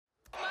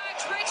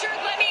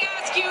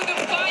you the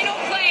final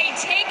play.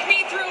 Take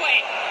me through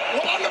it.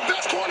 Well, I'm the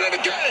best corner in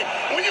the game.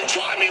 When you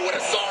try me with a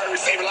sorry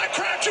receiver like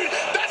Crabtree,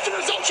 that's the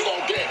result you're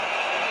going to get.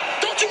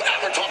 Don't you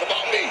ever talk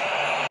about me.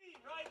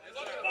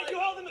 You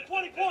held him to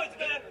 20 points,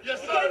 man. Yes,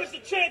 you sir. gave us a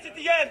chance at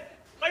the end.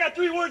 I got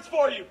 3 words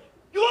for you.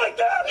 You like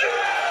that?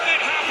 Yeah!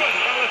 It happened.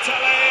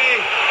 Balotelli.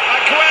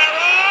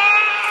 Aguero.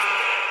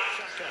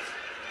 Shotgun.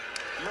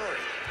 Murray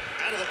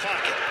out of the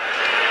pocket.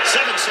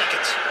 7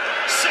 seconds.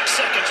 6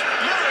 seconds.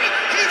 Murray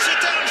heaves it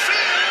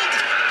downfield.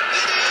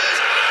 It is.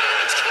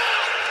 Oh, it's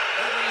caught.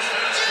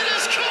 It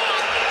is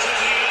caught.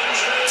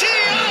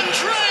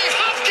 DeAndre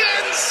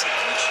Hopkins.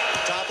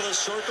 Top of the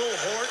circle.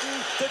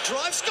 Horton. The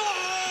drive score.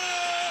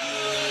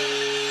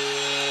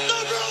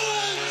 The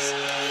Bruins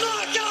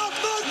knock out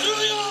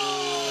Montreal.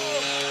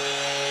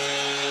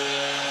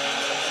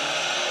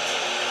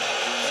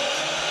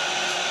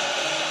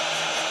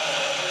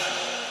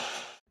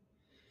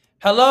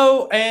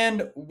 Hello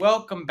and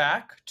welcome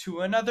back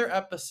to another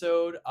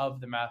episode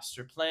of The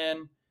Master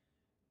Plan.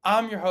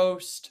 I'm your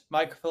host,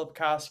 Michael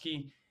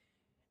Filipkowski,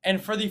 and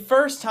for the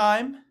first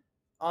time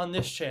on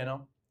this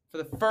channel, for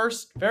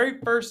the very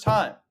first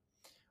time,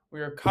 we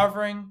are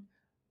covering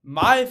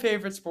my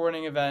favorite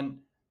sporting event,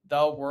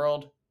 the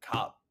World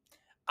Cup.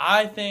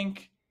 I'm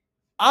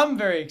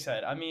very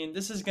excited. I mean,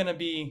 this is going to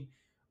be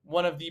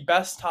one of the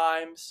best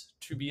times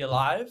to be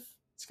alive.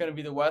 It's going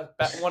to be one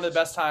of the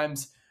best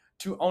times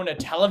to own a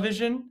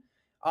television.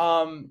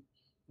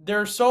 There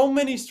are so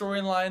many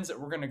storylines that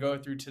we're going to go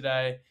through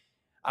today.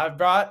 I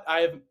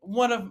have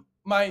one of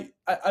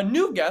a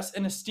new guest,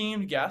 an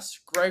esteemed guest,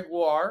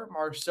 Gregiore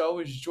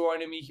Marsot, is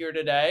joining me here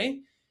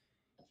today.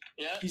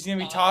 Yeah, he's going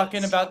to be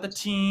talking about the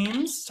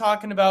teams,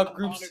 talking about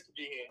groups. Honored to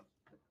be here.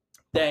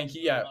 Thank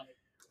you. Yeah,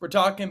 we're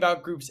talking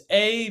about groups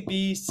A,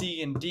 B,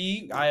 C, and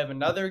D. I have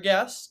another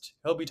guest.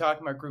 He'll be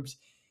talking about groups,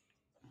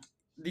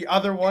 the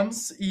other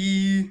ones,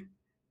 E,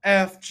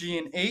 F, G,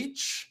 and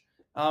H,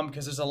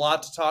 because there's a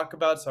lot to talk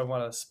about, so I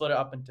want to split it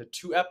up into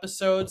 2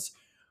 episodes.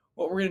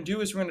 What we're going to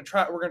do is we're going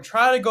to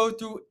try to go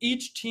through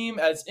each team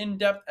as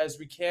in-depth as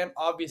we can.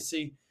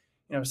 Obviously,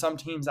 some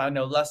teams I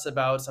know less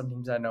about, some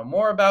teams I know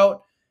more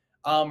about.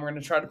 We're going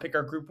to try to pick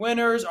our group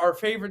winners, our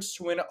favorites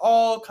to win it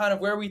all, kind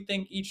of where we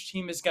think each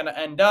team is going to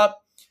end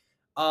up.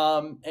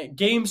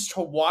 Games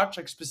to watch,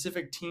 like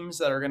specific teams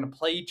that are going to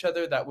play each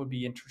other that would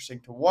be interesting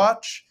to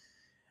watch.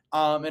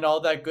 And all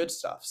that good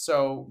stuff.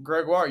 So,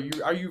 Gregoire,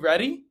 are you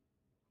ready?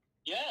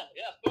 Yeah,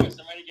 of course.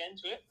 I'm ready to get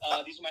into it.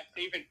 These are my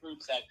favorite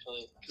groups,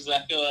 actually, because I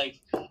feel like,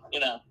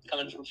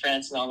 coming from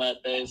France and all that,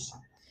 there's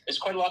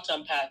quite a lot to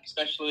unpack,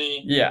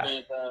 especially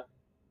with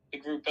the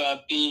group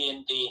B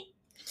and D.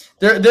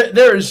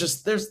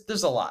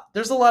 There's a lot.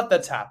 There's a lot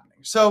that's happening.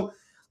 So,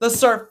 let's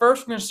start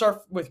first. We're going to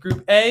start with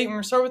Group A. We're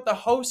going to start with the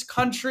host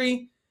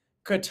country,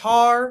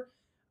 Qatar.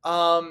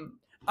 I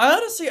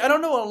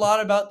don't know a lot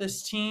about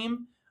this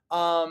team.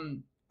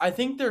 I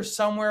think they're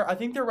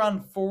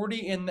around 40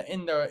 in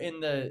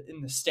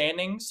the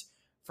standings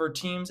for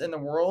teams in the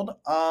world.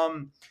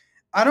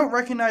 I don't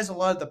recognize a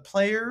lot of the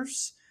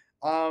players.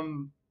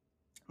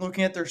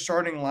 Looking at their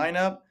starting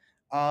lineup.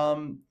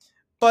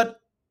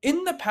 But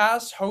in the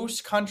past,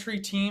 host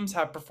country teams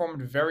have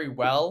performed very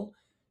well,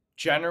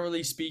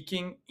 generally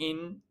speaking,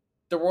 in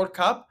the World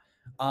Cup.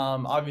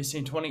 Obviously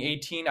in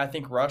 2018, I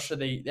think Russia,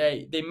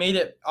 they made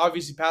it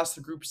obviously past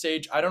the group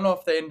stage. I don't know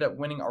if they ended up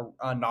winning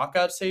a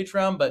knockout stage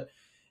round, but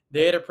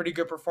they had a pretty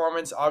good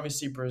performance.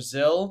 Obviously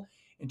Brazil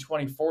in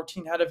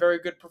 2014 had a very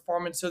good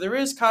performance. So there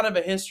is kind of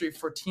a history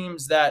for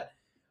teams that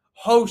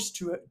host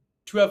to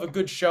have a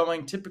good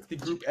showing. Typically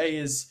Group A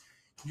is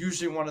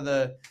usually one of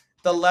the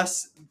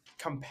less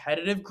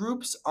competitive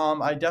groups.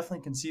 I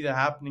definitely can see that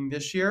happening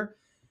this year.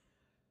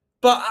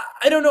 But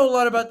I don't know a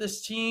lot about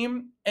this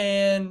team,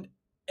 and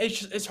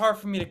it's hard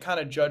for me to kind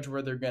of judge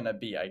where they're going to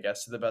be, I guess,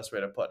 is the best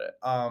way to put it.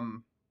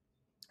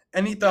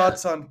 Any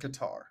thoughts on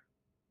Qatar?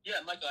 Yeah,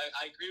 Michael,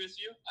 I agree with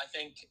you. I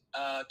think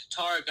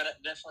Qatar are going to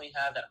definitely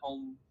have that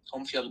home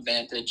field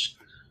advantage.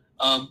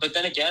 But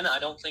then again, I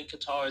don't think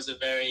Qatar is a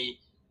very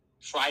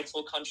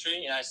prideful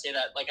country. And I say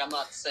that, I'm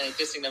not saying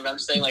dissing them, but I'm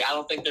saying, I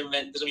don't think there's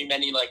going to be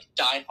many,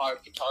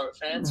 diehard Qatar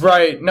fans.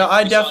 Right. No,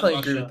 I definitely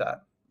agree with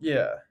that.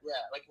 Yeah.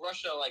 Yeah,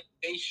 Russia,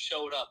 they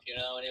showed up,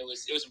 and it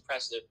was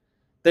impressive.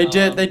 They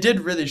did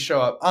really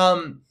show up.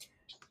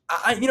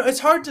 It's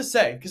hard to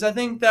say because I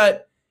think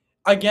that,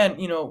 again,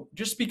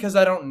 just because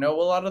I don't know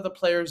a lot of the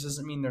players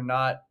doesn't mean they're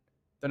not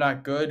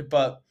good.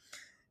 But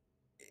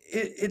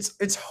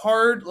it's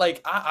hard.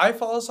 I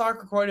follow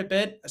soccer quite a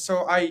bit,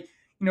 so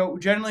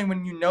generally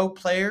when you know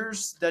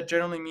players, that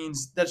generally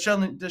means that's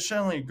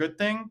generally a good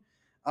thing.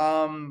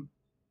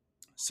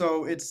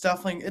 So it's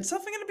definitely going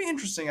to be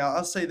interesting.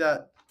 I'll say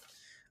that.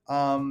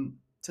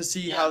 To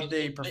see how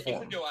they perform. It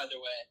could go either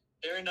way.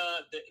 They are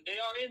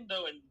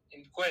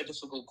in quite a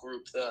difficult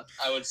group, though,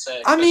 I would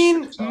say. I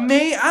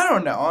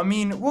don't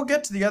know. We'll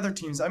get to the other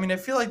teams. I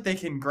feel like they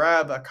can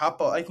grab a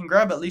couple. I can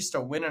grab at least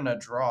a win and a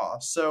draw.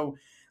 So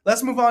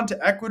let's move on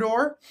to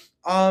Ecuador,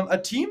 a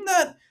team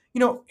that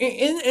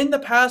in the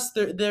past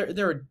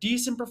they're a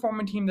decent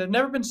performing team. They've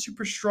never been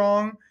super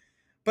strong,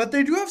 but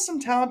they do have some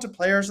talented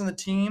players on the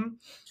team.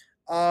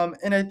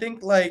 And I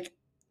think, like,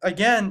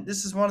 again,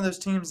 this is one of those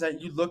teams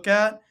that you look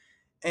at,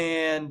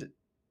 and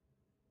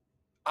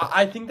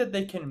I think that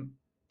they can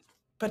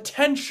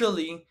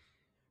potentially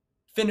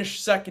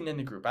finish second in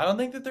the group. I don't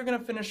think that they're going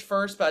to finish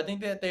first, but I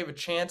think that they have a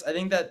chance. I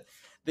think that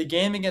the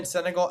game against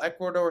Senegal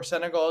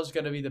is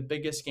going to be the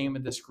biggest game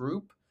of this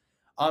group,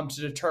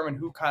 to determine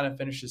who kind of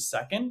finishes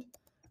second.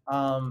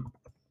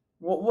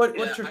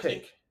 What's your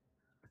take?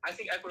 I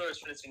think Ecuador is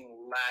finishing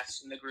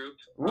last in the group.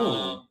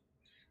 Ooh.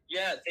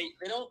 Yeah,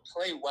 they don't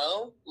play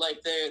well.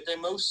 Like they're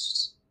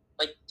most,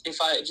 like, if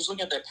I just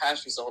looking at their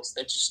past results,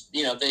 they just,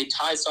 they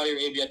tied Saudi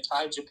Arabia,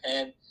 tied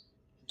Japan,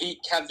 beat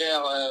Cape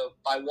Verde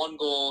by 1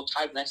 goal,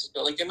 tied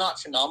Mexico. Like, they're not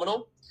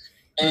phenomenal.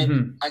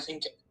 And I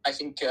think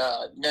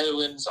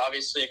Netherlands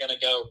obviously are going to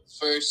go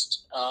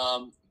first.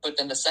 But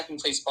then the second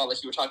place spot,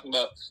 like you were talking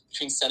about,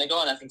 between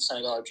Senegal, and I think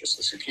Senegal are just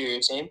a superior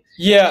team.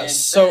 Yeah. And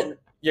So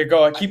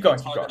go on. Keep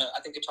going.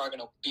 I think Qatar are going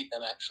to beat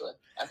them. Actually,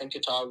 I think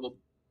Qatar will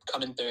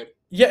come in third.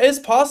 Yeah, it's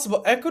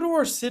possible.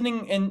 Ecuador is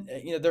sitting in,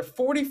 they're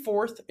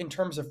 44th in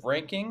terms of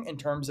ranking, in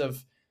terms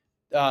of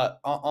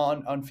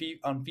on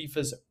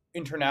FIFA's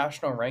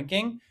international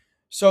ranking.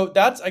 So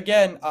that's,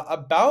 again,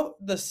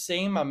 about the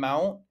same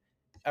amount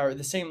or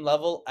the same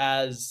level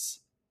as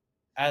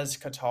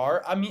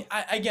Qatar. I mean,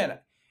 again,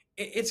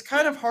 it's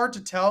kind of hard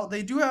to tell.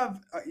 They do have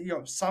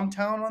some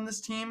talent on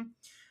this team,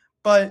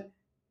 but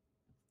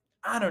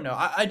I don't know.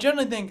 I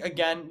generally think,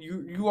 again,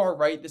 you are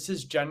right. This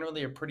is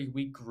generally a pretty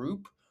weak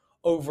group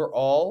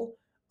overall.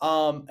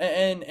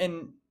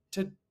 And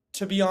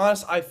to be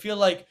honest, I feel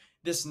like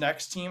this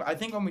next team, I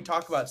think when we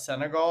talk about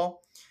Senegal,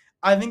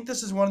 I think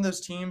this is one of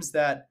those teams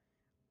that,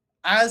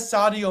 as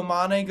Sadio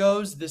Mane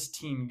goes, this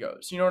team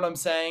goes. You know what I'm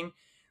saying?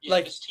 Yeah,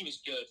 like, this team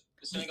is good.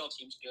 The Senegal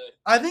team's good.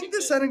 I think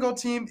the Senegal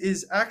team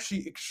is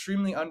actually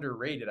extremely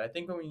underrated. I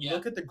think when you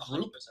look at the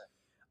group,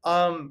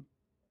 100%.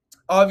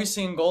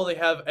 Obviously in goal they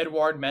have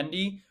Edouard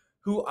Mendy,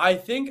 who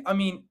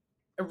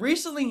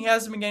recently he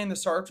hasn't been getting the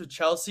starts with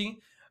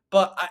Chelsea,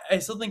 but I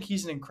still think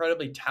he's an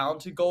incredibly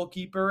talented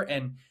goalkeeper,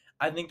 and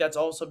I think that's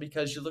also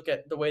because you look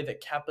at the way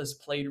that Kepa's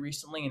played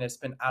recently, and it's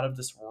been out of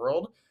this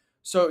world.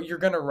 So you're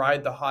going to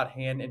ride the hot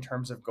hand in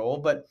terms of goal,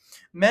 but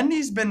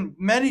Mendy's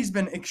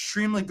been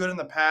extremely good in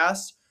the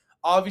past.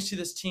 Obviously,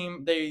 this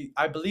team,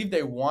 I believe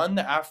they won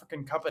the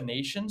African Cup of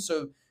Nations,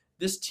 so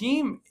this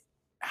team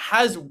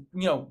has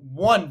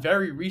won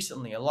very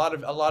recently, a lot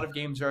of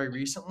games very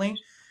recently.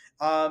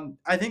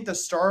 I think the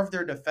star of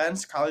their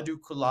defense, Kalidou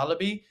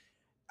Koulibaly,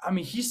 I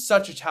mean, he's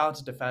such a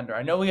talented defender.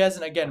 I know he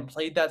hasn't, again,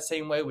 played that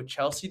same way with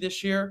Chelsea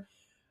this year,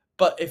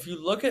 but if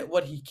you look at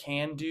what he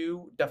can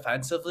do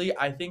defensively,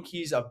 I think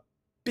he's a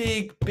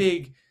big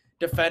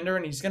defender,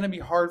 and he's going to be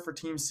hard for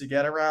teams to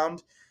get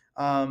around.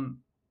 And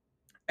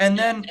they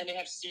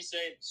have Cisse.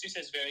 Cisse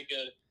is very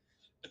good.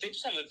 But they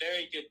just have a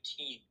very good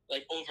team,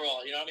 like,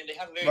 overall. You know what I mean? They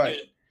have a very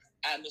good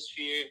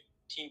atmosphere,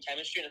 team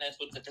chemistry, and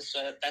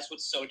that's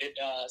what's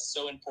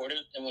so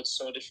important and what's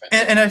so different.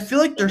 And I feel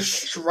like their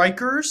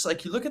strikers,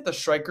 like, you look at the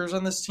strikers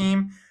on this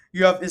team,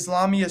 you have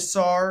Islami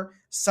Assar,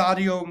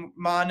 Sadio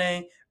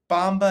Mane,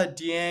 Bamba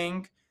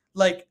Dieng.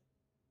 Like,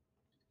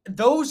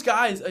 those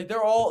guys, like,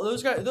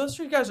 those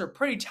three guys are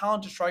pretty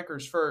talented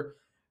strikers for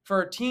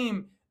a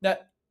team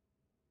that,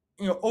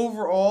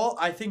 overall,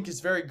 I think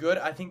is very good.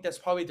 I think that's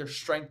probably their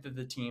strength of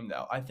the team,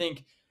 though. I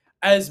think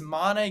as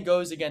Mane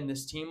goes, again,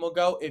 this team will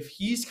go. If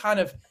he's kind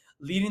of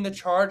leading the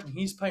charge and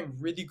he's playing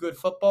really good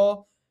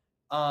football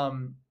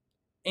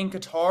in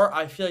Qatar,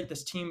 I feel like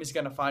this team is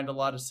going to find a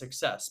lot of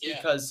success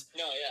because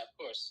of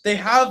course. They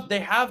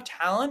have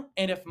talent,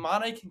 and if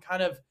Mane can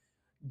kind of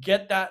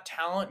get that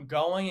talent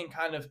going and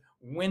kind of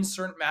win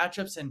certain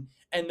matchups,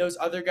 and those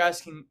other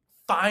guys can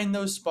find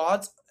those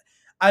spots,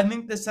 I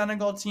think the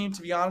Senegal team,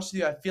 to be honest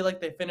with you, I feel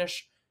like they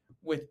finish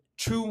with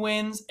 2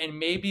 wins and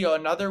maybe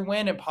another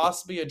win and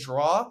possibly a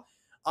draw.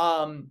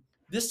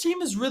 This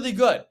team is really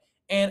good,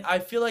 and I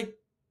feel like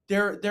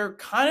they're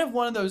kind of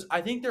one of those.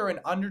 I think they're an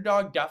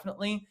underdog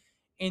definitely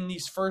in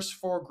these first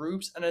 4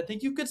 groups, and I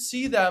think you could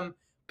see them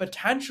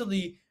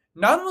potentially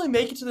not only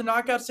make it to the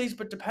knockout stage,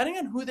 but depending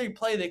on who they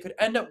play, they could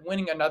end up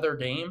winning another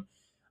game.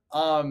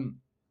 I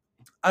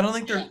don't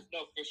think they're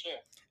for sure.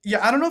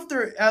 Yeah, I don't know if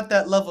they're at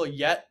that level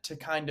yet to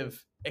kind of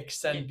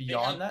extend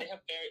beyond that. They have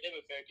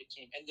a very good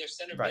team, and their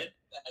center mid,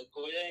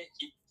 Gregiore,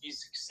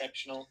 he's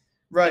exceptional.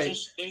 Right.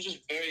 They're just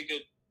very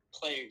good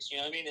players. You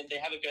know what I mean? And they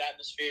have a good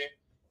atmosphere.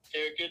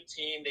 They're a good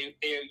team.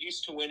 They are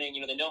used to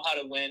winning. They know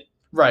how to win.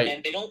 Right.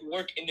 And they don't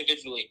work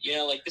individually.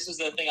 Like, this is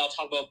the thing I'll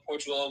talk about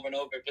Portugal over and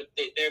over, but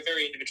they're a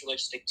very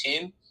individualistic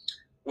team,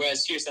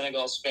 whereas here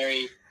Senegal's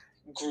very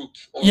group.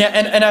 Yeah,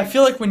 and I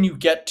feel like when you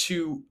get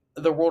to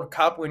the World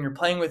Cup, when you're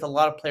playing with a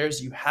lot of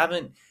players you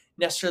haven't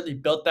necessarily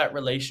built that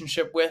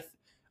relationship with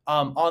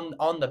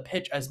on the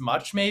pitch as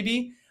much,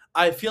 maybe,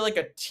 I feel like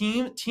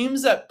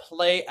teams that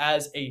play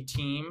as a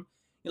team,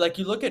 like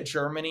you look at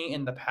Germany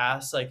in the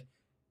past, like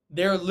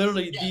they're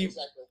literally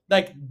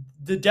like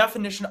the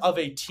definition of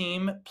a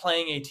team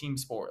playing a team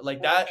sport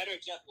like Well, that. A better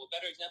example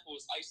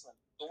was Iceland.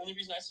 The only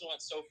reason Iceland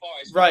went so far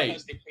is Right.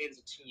 because they played as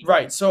a team.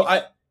 Right. So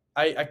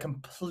I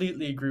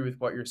completely agree with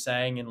what you're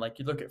saying. And like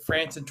you look at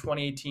France in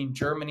 2018,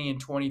 Germany in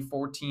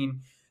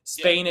 2014,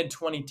 Spain in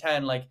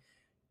 2010, like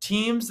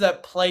teams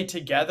that play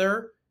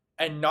together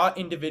and not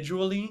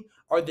individually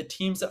are the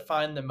teams that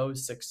find the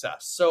most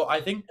success. So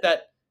I think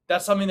that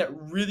that's something that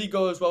really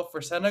goes well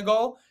for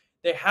Senegal.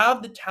 They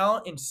have the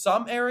talent in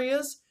some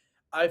areas.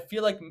 I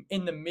feel like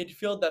in the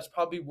midfield, that's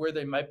probably where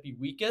they might be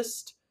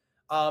weakest.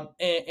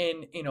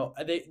 And you know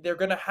they're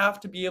gonna have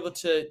to be able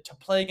to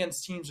play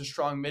against teams with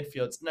strong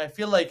midfields, and I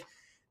feel like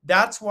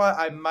that's why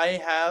I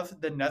might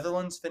have the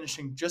Netherlands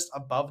finishing just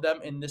above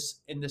them in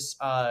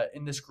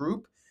this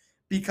group,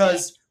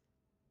 because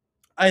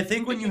I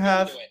think when you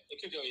have it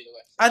could go either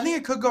way. I think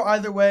it could go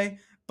either way,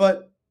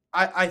 but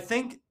I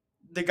think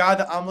the guy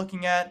that I'm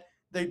looking at,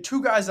 the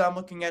two guys that I'm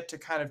looking at to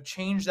kind of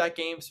change that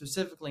game,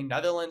 specifically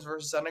Netherlands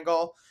versus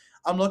Senegal,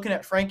 I'm looking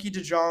at Frankie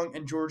de Jong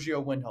and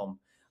Giorgio Wijnaldum.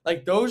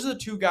 Like those are the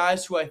two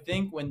guys who I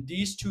think when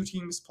these two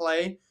teams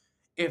play,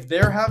 if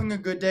they're having a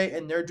good day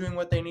and they're doing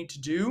what they need to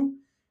do,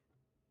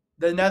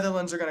 the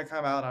Netherlands are going to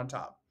come out on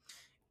top.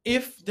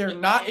 If they're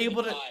not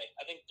able to,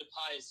 I think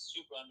Depay is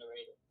super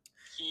underrated.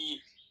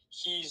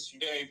 He's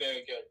very,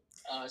 very good,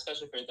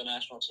 especially for the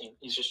national team.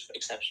 He's just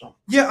exceptional.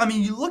 Yeah, I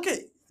mean, you look at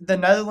the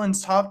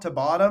Netherlands top to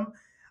bottom.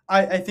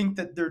 I think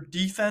that their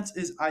defense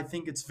is, I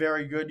think it's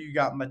very good. You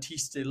got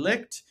Matthijs de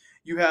Ligt,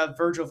 you have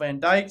Virgil van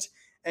Dijk,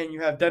 and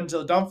you have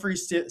Denzel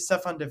Dumfries,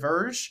 Stefan de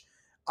Vrij.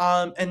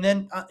 And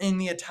then in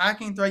the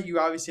attacking threat, you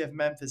obviously have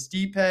Memphis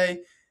Depay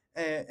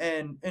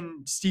and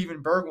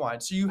Steven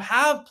Bergwijn. So you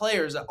have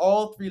players at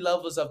all three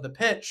levels of the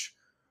pitch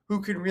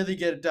who can really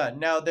get it done.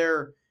 Now,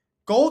 their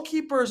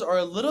goalkeepers are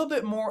a little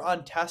bit more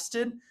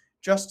untested.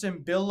 Justin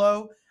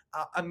Billow,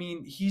 I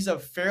mean, he's a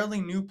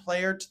fairly new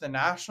player to the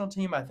national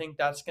team. I think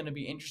that's going to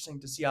be interesting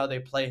to see how they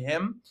play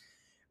him.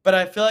 But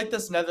I feel like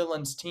this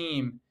Netherlands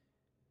team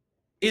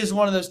is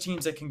one of those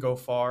teams that can go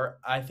far.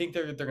 I think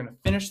they're going to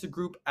finish the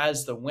group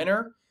as the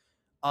winner.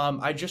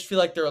 I just feel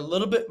like they're a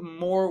little bit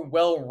more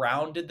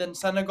well-rounded than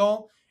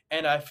Senegal,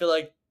 and I feel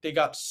like they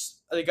got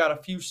a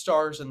few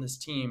stars in this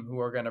team who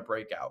are going to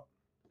break out.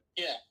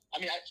 Yeah, I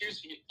mean,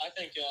 I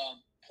think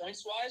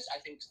points-wise, I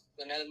think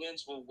the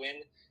Netherlands will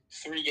win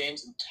 3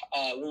 games,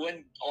 will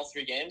win all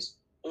 3 games,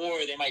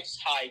 or they might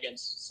tie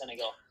against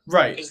Senegal.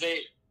 Right. Because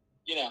they,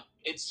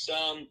 it's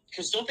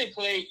because don't they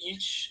play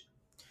each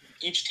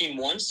team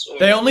once? Or?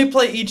 They only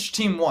play each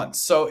team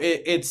once, so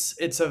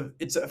it's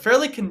a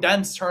fairly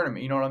condensed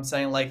tournament. You know what I'm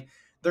saying? Like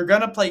they're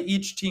gonna play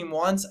each team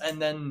once,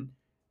 and then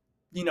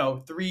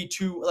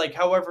 3-2, like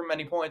however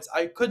many points.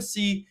 I could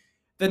see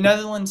the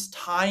Netherlands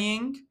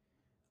tying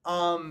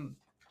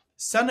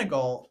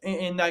Senegal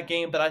in that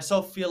game, but I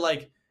still feel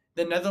like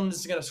the Netherlands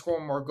is gonna score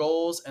more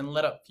goals and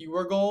let up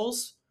fewer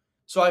goals.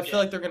 So I feel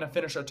like they're gonna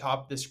finish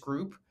atop this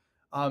group.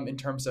 In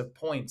terms of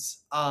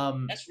points.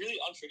 That's really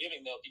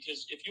unforgiving, though,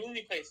 because if you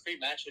only play 3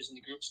 matches in the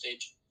group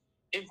stage,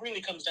 it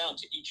really comes down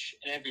to each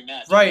and every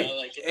match. Right.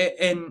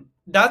 And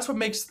that's what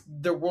makes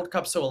the World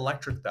Cup so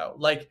electric, though.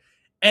 Like,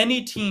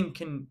 any team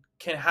can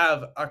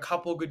have a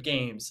couple good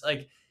games.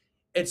 Like,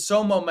 it's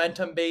so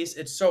momentum-based.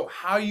 It's so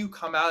how you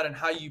come out and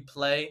how you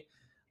play.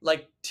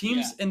 Like,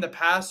 teams in the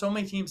past, so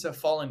many teams have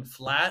fallen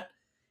flat.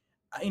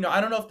 I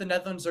don't know if the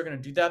Netherlands are going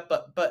to do that,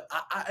 but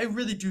I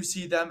really do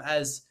see them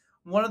as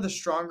one of the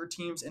stronger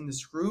teams in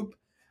this group.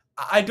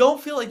 I don't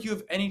feel like you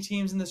have any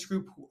teams in this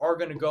group who are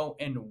going to go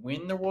and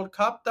win the World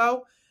Cup,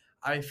 though.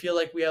 I feel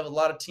like we have a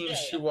lot of teams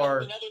who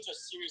are. The Netherlands are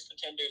serious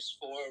contenders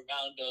for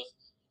round of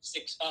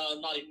 6.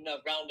 Not even a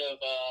round of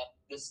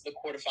the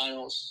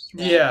quarterfinals.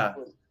 Yeah.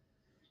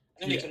 I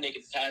think they can make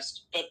it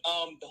past. But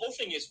the whole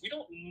thing is we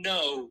don't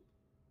know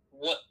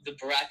what the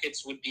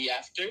brackets would be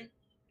after,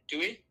 do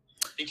we?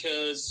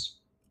 Because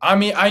I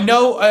mean, I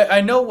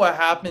know what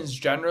happens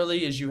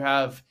generally is you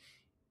have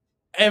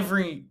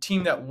every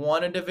team that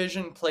won a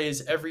division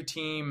plays every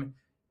team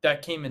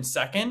that came in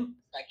second.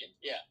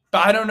 Yeah.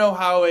 But I don't know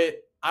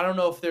I don't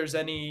know if there's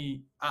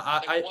any.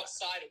 What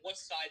side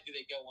do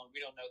they go on? We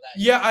don't know that.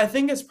 Yeah, I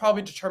think it's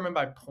probably determined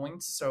by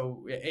points.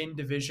 So in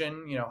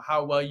division,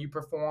 how well you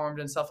performed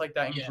and stuff like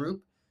that in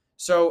group.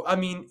 So I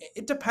mean,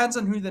 it depends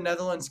on who the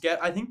Netherlands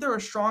get. I think they're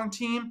a strong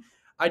team.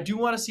 I do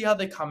want to see how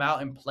they come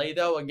out and play,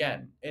 though.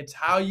 Again, it's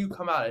how you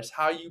come out. It's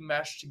how you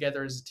mesh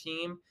together as a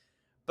team.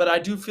 But I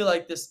do feel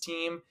like this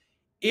team,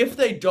 if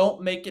they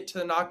don't make it to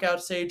the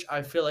knockout stage,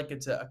 I feel like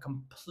it's a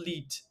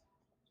complete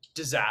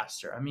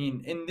disaster. I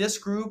mean, in this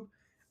group,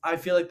 I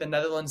feel like the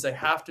Netherlands, they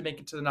have to make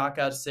it to the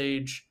knockout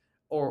stage,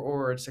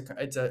 or it's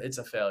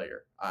a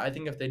failure. I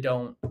think if they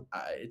don't,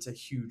 it's a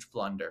huge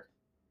blunder.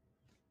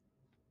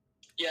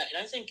 Yeah,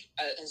 and I think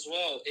as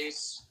well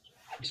it's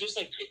just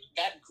like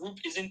that group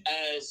isn't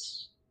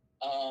as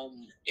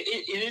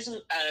it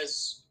isn't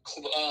as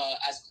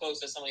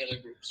close as some of the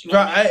other groups.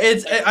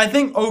 Right. I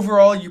think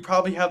overall you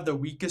probably have the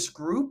weakest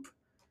group.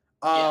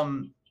 I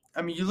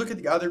mean, you look at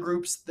the other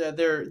groups;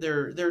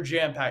 they're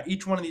jam packed.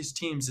 Each one of these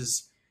teams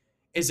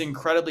is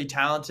incredibly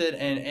talented,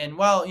 and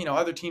while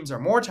other teams are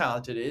more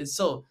talented, it's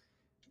still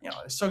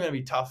it's still going to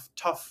be tough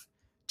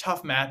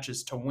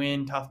matches to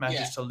win, tough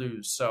matches to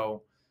lose.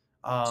 So,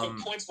 so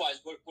points wise,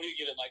 what do you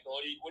give it, Michael?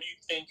 What do you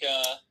think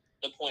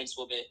the points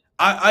will be?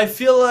 I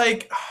feel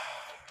like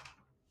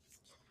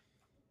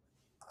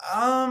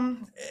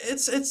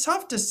it's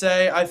tough to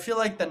say. I feel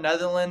like the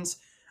Netherlands.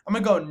 I'm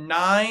gonna go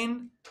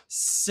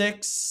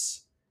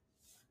 9-6,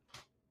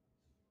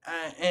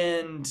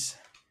 and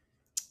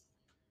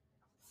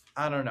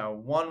I don't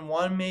know,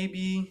 1-1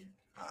 maybe.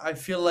 I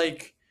feel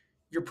like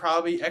you're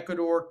probably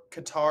Ecuador,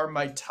 Qatar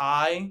might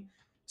tie.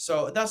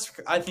 So that's,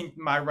 I think,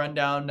 my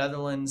rundown.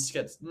 Netherlands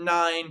gets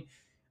 9,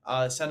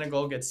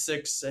 Senegal gets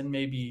 6, and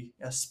maybe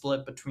a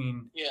split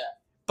between. Yeah.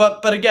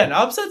 But again,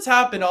 upsets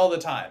happen all the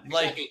time.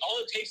 Exactly. All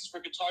it takes is for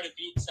Qatar to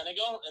beat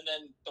Senegal, and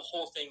then the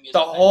whole thing is. The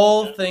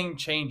whole thing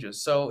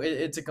changes. So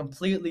it's a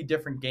completely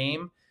different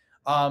game,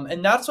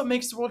 and that's what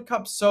makes the World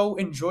Cup so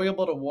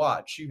enjoyable to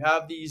watch. You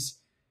have these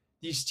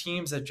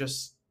teams that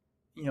just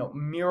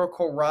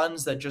miracle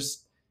runs that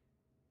just.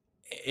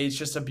 It's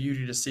just a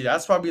beauty to see.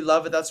 That's why we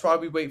love it. That's why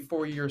we wait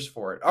 4 years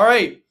for it. All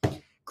right,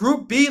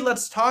 Group B,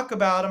 let's talk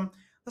about them.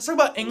 Let's talk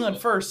about England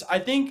first. I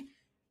think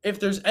if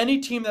there's any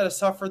team that has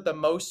suffered the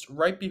most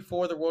right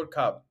before the World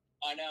Cup,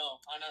 I know,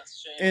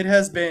 it's a shame. it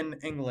has been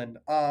England.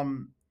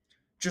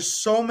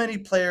 Just so many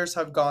players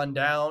have gone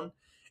down.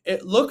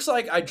 It looks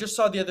like, I just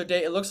saw the other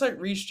day, it looks like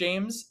Reece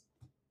James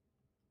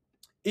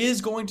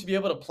is going to be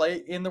able to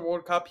play in the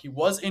World Cup. He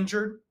was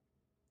injured.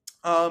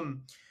 Now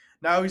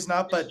he's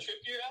not, but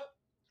Trippier out?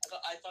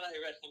 I thought I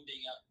read him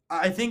being out.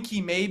 I think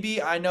he may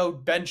be. I know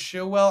Ben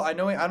Chilwell. I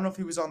don't know if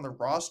he was on the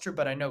roster,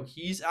 but I know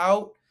he's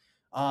out.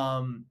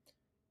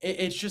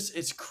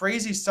 It's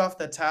crazy stuff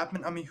that's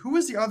happened. I mean,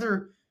 who's the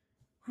other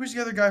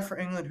guy for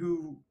England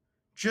who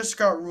just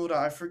got ruled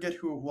out? I forget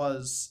who it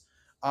was.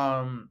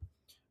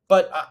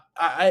 But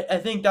I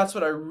think that's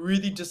what I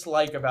really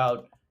dislike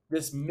about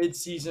this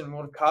mid-season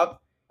World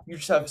Cup. You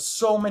just have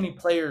so many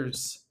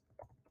players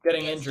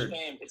getting injured.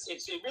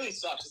 It really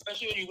sucks,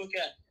 especially when you look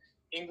at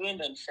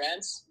England and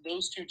France.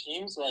 Those two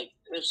teams,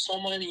 there's so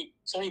many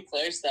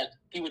players that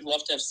he would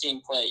love to have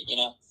seen play.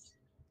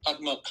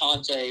 Talking about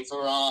Conte,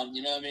 Varane.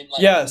 You know what I mean?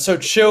 Yeah. So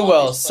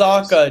Chilwell,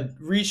 Saka,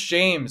 Reece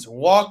James,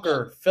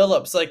 Walker,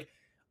 Phillips,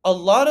 a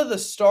lot of the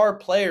star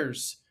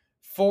players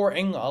for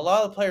England, a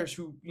lot of the players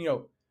who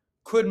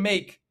could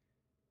make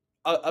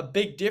a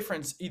big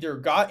difference, either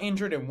got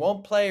injured and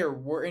won't play or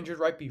were injured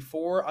right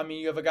before. I mean,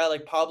 you have a guy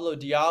like Paulo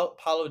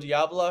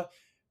Diabla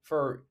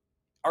for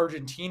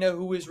Argentina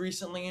who was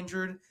recently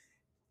injured.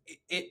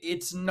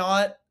 It's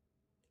not.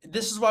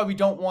 This is why we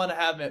don't want to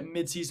have a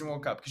mid-season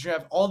World Cup, because you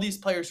have all these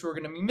players who are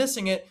going to be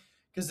missing it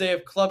because they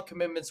have club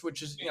commitments,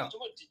 which is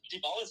Dybala's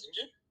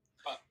injured.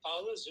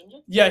 Paulo's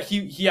injured. Yeah,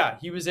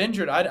 he was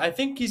injured. I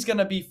think he's going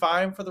to be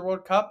fine for the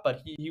World Cup,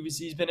 but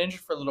he's been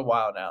injured for a little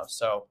while now,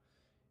 so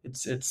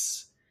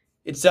it's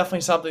definitely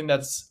something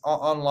that's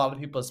on a lot of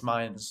people's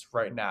minds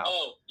right now.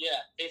 Oh yeah,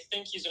 they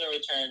think he's going to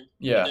return.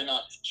 Yeah, but they're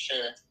not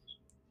sure.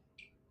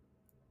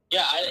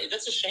 Yeah,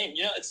 that's a shame.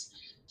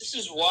 This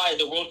is why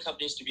the World Cup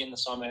needs to be in the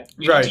summer.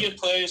 You need to give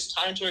players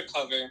time to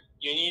recover.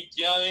 You need,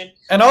 you know what I mean?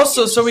 And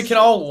also so we can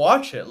all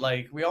watch it.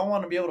 We all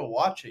want to be able to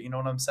watch it. You know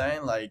what I'm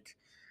saying?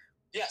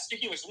 Yeah,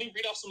 speaking of which, let me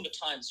read off some of the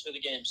times for the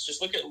games.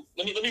 Just let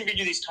me read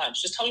you these times.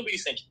 Just tell me what you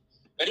think.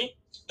 Ready?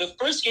 The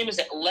first game is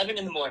at 11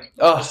 in the morning.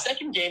 Oh. The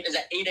second game is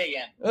at 8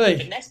 a.m. Oy.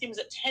 The next game is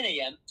at 10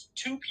 a.m.,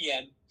 2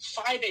 p.m.,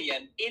 5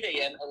 a.m., 8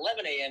 a.m.,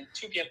 11 a.m.,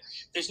 2 p.m.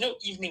 There's no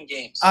evening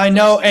games. I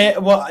know,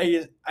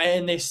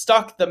 and they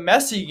stuck the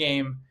Messi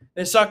game.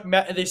 They stuck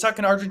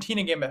an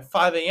Argentina game at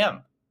 5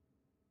 a.m.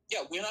 Yeah,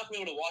 we're not going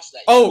to be able to watch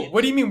that. Oh,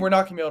 what do you mean we're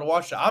not going to be able to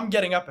watch that? I'm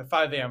getting up at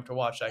 5 a.m. to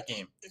watch that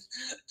game.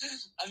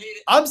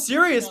 I'm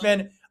serious,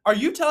 man. Are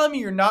you telling me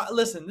you're not?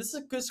 Listen, this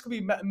could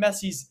be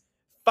Messi's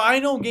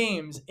final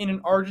games in an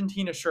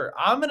Argentina shirt.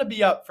 I'm going to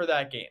be up for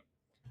that game.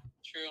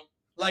 True.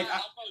 I'll probably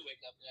wake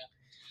up,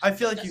 yeah. I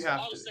feel like you have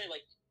to. I would say,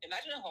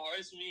 imagine how hard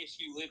it is for me if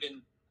you live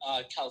in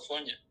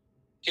California.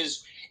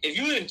 Because if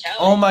you live in Cali...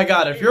 Oh, my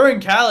God. If you're in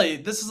Cali,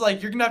 this is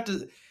you're going to have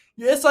to...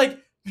 It's you're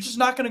just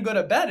not going to go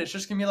to bed. It's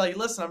just going to be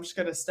listen, I'm just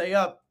going to stay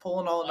up, pull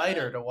an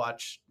all-nighter to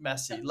watch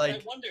Messi. I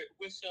wonder,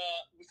 with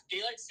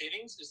daylight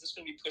savings, is this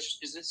going to be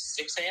pushed? Is this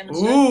 6 a.m.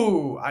 instead?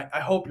 Ooh, I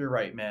hope you're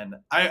right, man.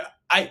 Let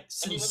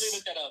me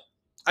look that up.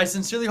 I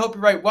sincerely hope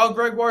you're right. While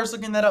Gregoire is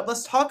looking that up,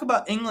 let's talk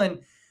about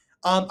England.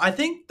 I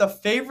think the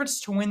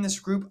favorites to win this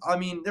group, I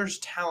mean, there's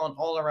talent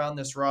all around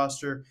this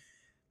roster.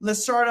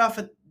 Let's start off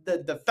at the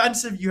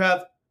defensive. You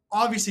have,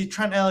 obviously,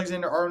 Trent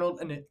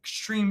Alexander-Arnold, an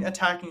extreme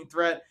attacking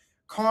threat.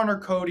 Connor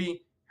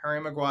Cody, Harry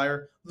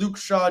Maguire, Luke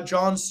Shaw,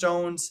 John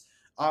Stones,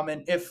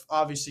 and if,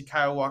 obviously,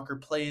 Kyle Walker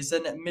plays.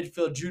 Then at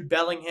midfield, Jude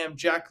Bellingham,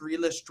 Jack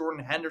Grealish,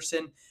 Jordan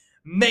Henderson,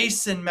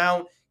 Mason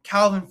Mount,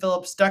 Calvin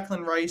Phillips,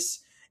 Declan Rice.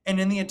 And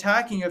in the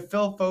attacking, you have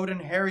Phil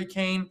Foden, Harry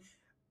Kane,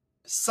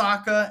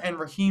 Saka, and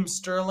Raheem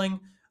Sterling.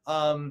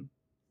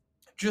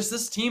 Just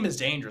this team is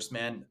dangerous,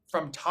 man.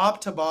 From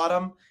top to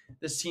bottom,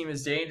 this team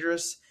is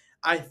dangerous.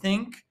 I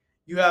think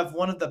you have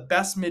one of the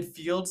best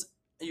midfields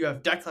You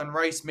have Declan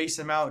Rice,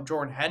 Mason Mount,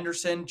 Jordan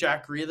Henderson,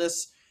 Jack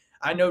Grealish.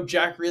 I know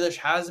Jack Grealish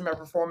hasn't been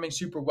performing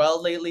super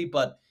well lately,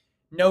 but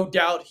no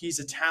doubt he's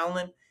a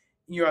talent.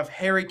 You have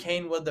Harry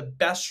Kane, one of the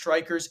best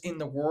strikers in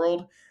the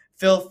world.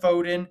 Phil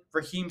Foden,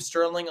 Raheem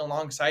Sterling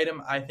alongside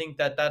him. I think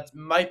that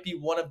might be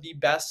one of the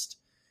best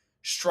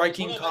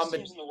striking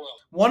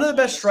one of the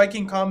best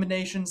striking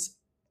combinations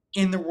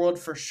in the world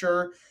for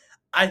sure.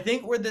 I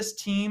think where this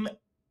team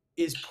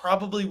is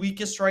probably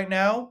weakest right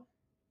now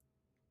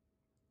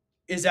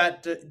is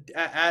at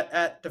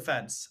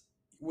defense,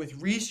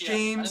 with Reece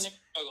James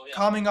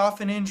coming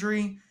off an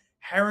injury,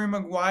 Harry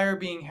Maguire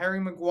being Harry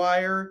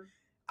Maguire,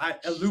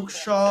 Luke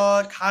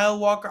Shaw, Kyle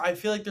Walker. I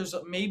feel like there's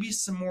maybe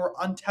some more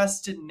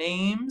untested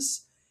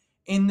names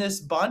in this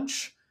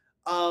bunch.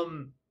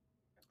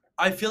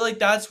 I feel like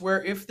that's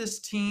where, if this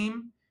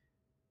team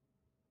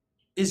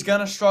is going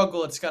to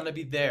struggle, it's going to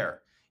be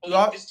there.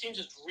 Well, this team's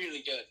just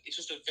really good. It's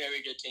just a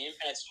very good team,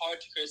 and it's hard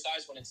to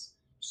criticize when it's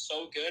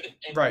so good,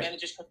 and then it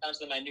just comes down to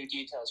the minute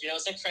details.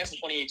 It's like France in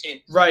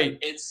 2018. Right.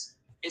 It's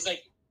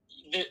like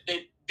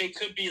they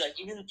could be like,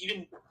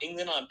 even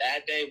England on a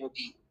bad day will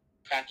beat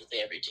practically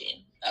every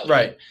team.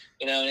 Right.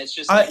 And it's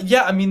just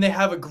they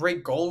have a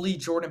great goalie,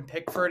 Jordan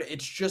Pickford.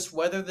 It's just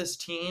whether this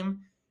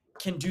team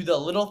can do the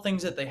little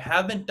things that they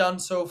haven't done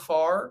so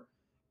far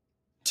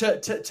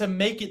to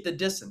make it the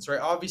distance, right?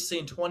 Obviously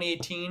in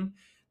 2018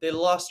 they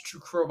lost to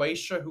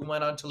Croatia, who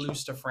went on to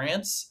lose to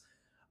France.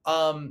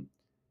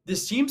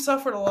 This team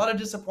suffered a lot of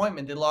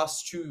disappointment. They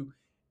lost to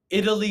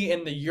Italy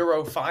in the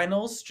Euro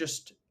finals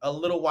just a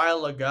little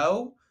while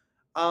ago.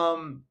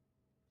 So,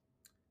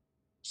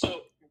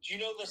 do you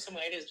know the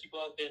similarities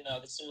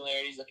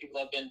that people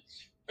have been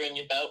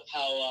bringing about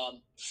how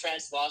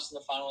France lost in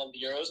the final of the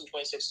Euros in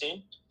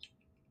 2016?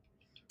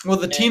 Well,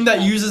 the team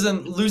that loses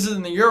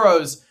in the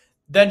Euros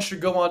then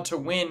should go on to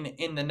win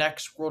in the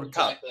next World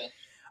Cup. Exactly.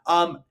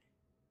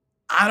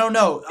 I don't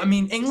know. I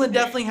mean, England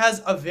definitely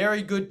has a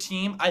very good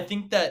team. I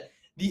think that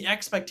the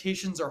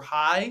expectations are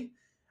high.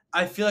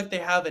 I feel like they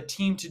have a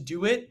team to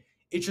do it.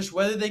 It's just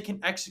whether they can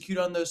execute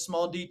on those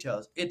small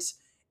details. I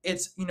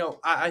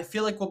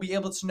feel like we'll be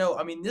able to know.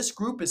 I mean, this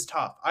group is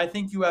tough. I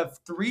think you have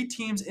 3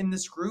 teams in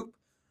this group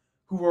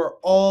who are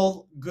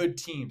all good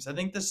teams. I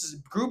think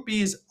Group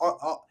B is,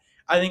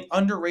 I think,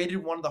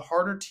 underrated, one of the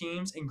harder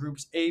teams in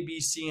groups A, B,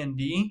 C, and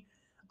D.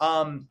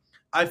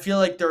 I feel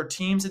like there are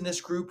teams in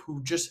this group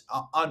who just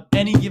on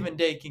any given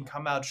day can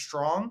come out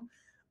strong.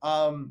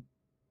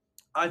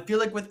 I feel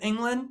like with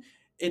England,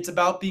 it's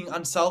about being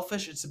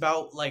unselfish. It's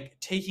about like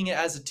taking it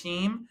as a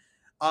team.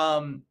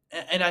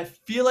 And I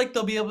feel like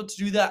they'll be able to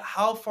do that.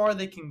 How far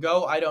they can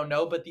go, I don't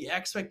know. But the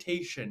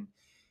expectation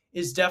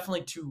is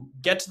definitely to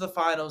get to the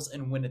finals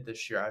and win it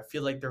this year. I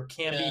feel like there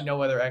can be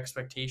no other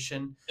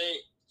expectation.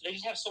 They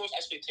just have so much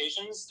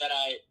expectations that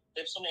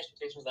they have so many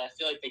expectations that I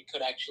feel like they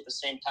could actually at the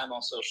same time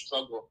also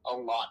struggle a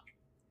lot.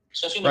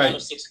 Especially in the round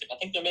of 16. I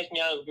think they're making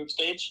it out of the group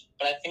stage,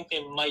 but I think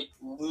they might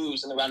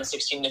lose in the round of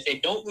 16. If they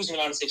don't lose in the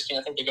round of 16,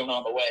 I think they're going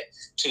all the way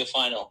to the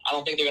final. I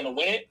don't think they're going to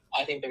win it.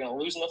 I think they're going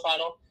to lose in the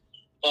final.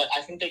 But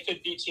I think they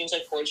could beat teams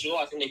like Portugal.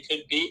 I think they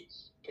could beat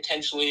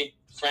potentially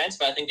France,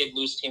 but I think they'd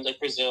lose to teams like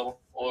Brazil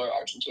or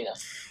Argentina.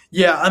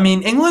 Yeah, I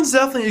mean, England's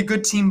definitely a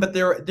good team, but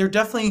they're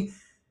definitely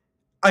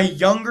a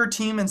younger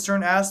team in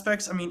certain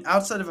aspects. I mean,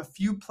 outside of a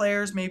few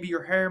players, maybe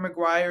your Harry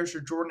Maguires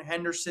or Jordan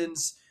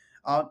Hendersons,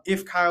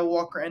 if Kyle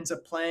Walker ends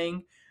up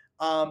playing.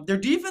 Their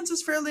defense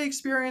is fairly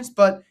experienced,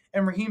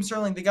 and Raheem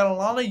Sterling, they got a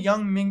lot of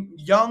young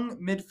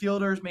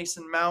midfielders,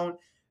 Mason Mount,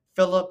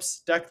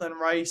 Phillips, Declan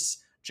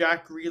Rice,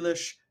 Jack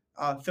Grealish,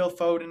 Phil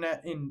Foden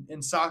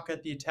in Saka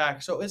at the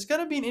attack. So it's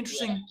going to be an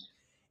interesting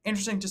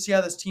to see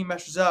how this team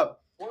meshes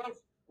up.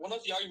 One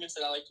of the arguments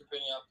that I like to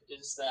bring up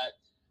is that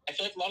I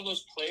feel like a lot of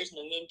those players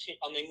on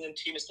the England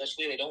team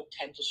especially, they don't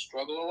tend to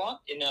struggle a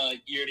lot on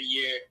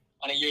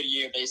a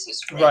year-to-year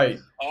basis. Right.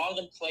 A lot of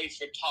them play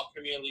for top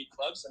Premier League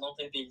clubs. I don't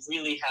think they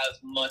really have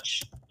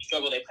much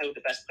struggle. They play with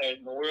the best players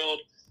in the world.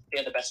 They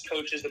have the best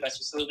coaches, the best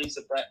facilities,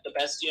 the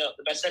best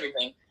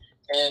everything.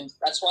 And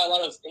that's why a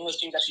lot of English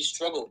teams actually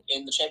struggle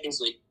in the Champions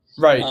League.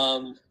 Right.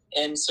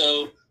 And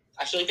so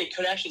I feel like they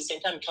could actually at the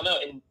same time come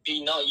out and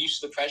be not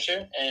used to the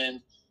pressure.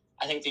 And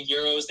I think they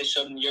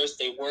showed in the Euros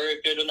they were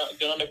good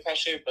under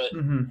pressure, but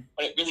when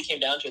it really came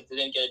down to it, they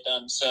didn't get it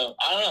done. So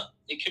I don't know.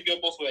 It could go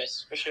both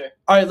ways for sure.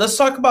 All right, let's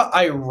talk about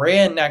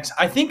Iran next.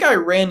 I think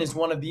Iran is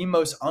one of the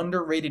most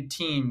underrated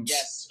teams.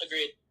 Yes,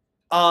 agreed.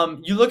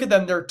 You look at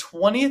them; they're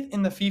 20th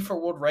in the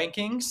FIFA World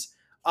Rankings,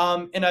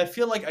 and I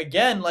feel like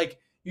again, like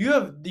you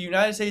have the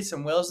United States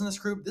and Wales in this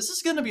group. This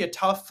is going to be a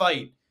tough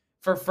fight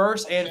for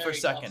first and for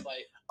second.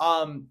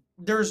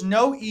 There's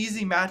no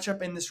easy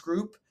matchup in this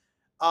group.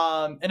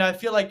 And I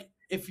feel like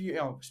if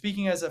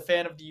speaking as a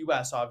fan of the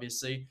U.S.,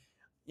 obviously,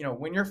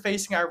 when you're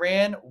facing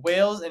Iran,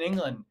 Wales, and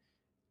England,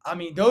 I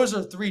mean, those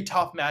are 3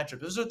 tough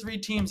matchups. Those are 3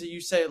 teams that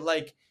you say,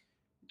 like,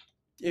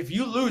 if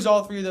you lose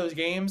all 3 of those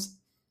games,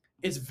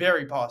 it's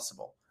very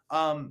possible.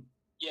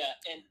 Yeah,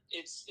 and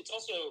it's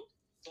also,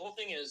 the whole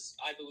thing is,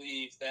 I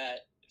believe that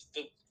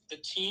the the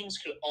teams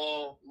could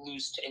all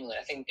lose to England.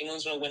 I think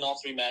England's going to win all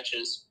 3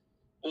 matches,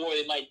 or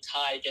they might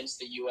tie against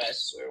the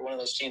U.S. or one of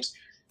those teams.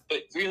 But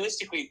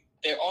realistically,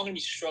 they're all going to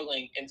be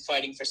struggling and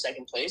fighting for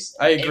second place.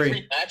 I agree.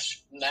 Every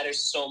match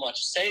matters so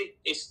much. Say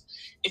if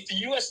the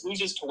U.S.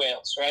 loses to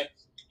Wales, right?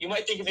 You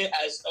might think of it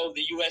as, oh,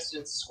 the U.S.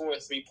 didn't score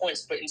 3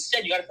 points, but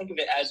instead you got to think of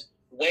it as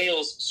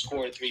Wales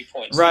scored 3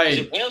 points. Right.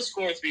 Because if Wales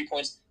scored 3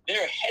 points,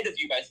 they're ahead of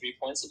you by 3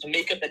 points. So to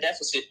make up the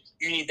deficit,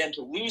 you need them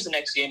to lose the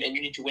next game, and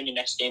you need to win your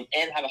next game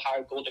and have a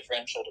higher goal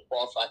differential to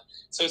qualify.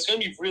 So it's going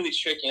to be really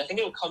tricky. I think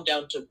it will come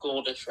down to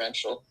goal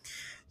differential.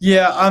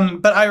 Yeah,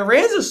 but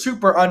Iran's a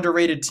super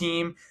underrated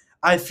team.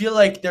 I feel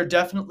like they're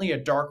definitely a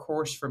dark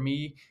horse for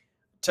me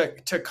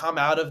to come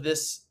out of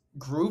this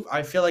group.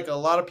 I feel like a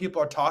lot of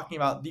people are talking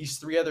about these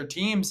 3 other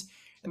teams,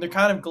 and they're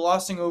kind of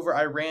glossing over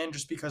Iran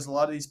just because a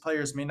lot of these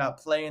players may not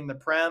play in the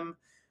Prem.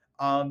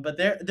 But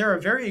they're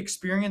a very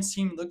experienced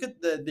team. Look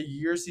at the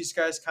years these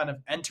guys kind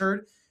of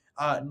entered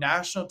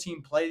national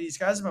team play. These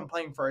guys have been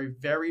playing for a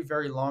very,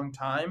 very long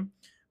time,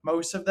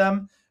 most of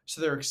them. So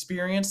they're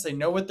experienced. They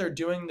know what they're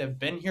doing. They've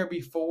been here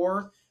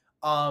before.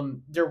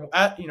 They're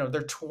at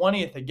they're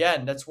 20th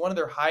again. That's one of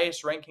their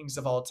highest rankings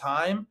of all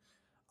time.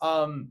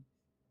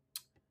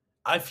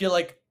 I feel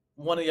like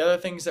one of the other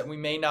things that we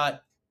may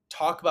not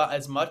talk about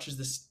as much is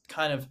this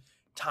kind of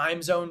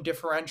time zone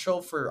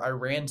differential for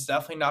Iran's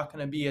definitely not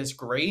going to be as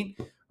great,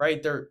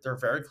 right? They're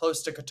very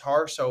close to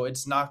Qatar, so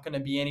it's not going to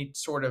be any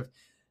sort of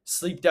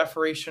sleep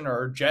deprivation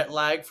or jet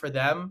lag for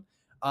them.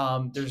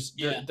 They're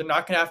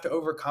not going to have to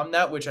overcome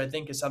that, which I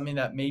think is something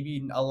that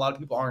maybe a lot of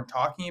people aren't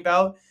talking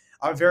about.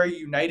 A very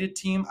united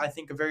team, I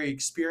think a very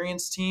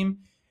experienced team,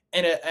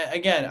 and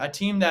again, a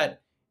team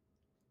that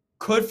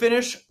could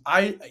finish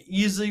I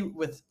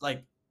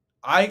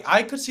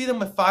could see them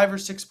with 5 or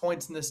 6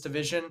 points in this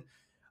division.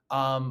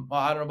 Well,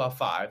 I don't know about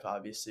 5,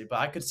 obviously, but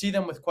I could see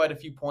them with quite a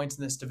few points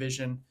in this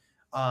division.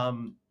 I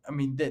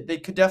mean, they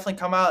could definitely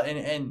come out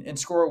and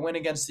score a win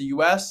against the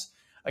U.S.,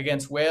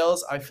 against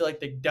Wales. I feel like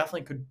they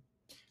definitely could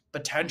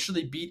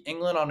potentially beat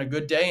England on a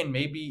good day and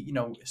maybe,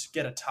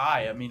 get a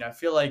tie. I mean, I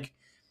feel like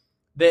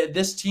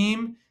this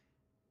team,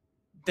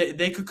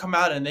 they could come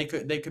out and they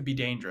could be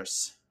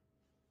dangerous.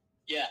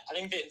 Yeah, I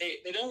think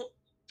they don't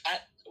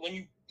 – when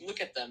you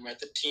look at them, right,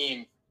 the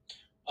team –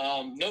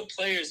 no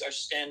players are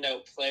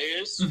standout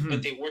players,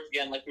 but they work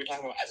again like we were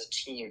talking about as a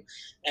team,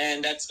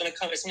 and it's going to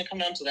come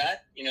down to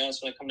that. It's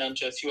going to come down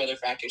to a few other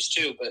factors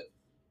too, but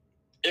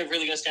they're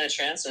really going to stand a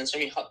chance, and it's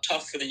going to be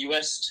tough for the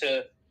U.S.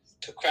 to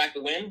crack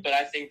the win. But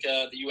I think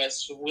the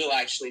U.S. will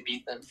actually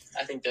beat them.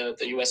 I think the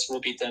U.S. will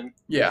beat them.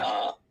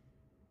 Yeah.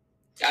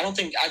 I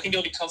think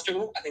they'll be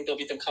comfortable. I think they'll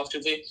beat them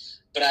comfortably.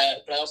 But I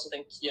also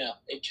think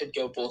it could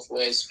go both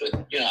ways.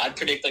 But I'd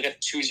predict like a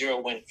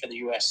 2-0 win for the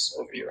U.S.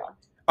 over Iran.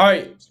 All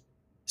right.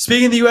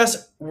 Speaking of the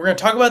U.S., we're going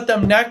to talk about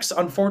them next.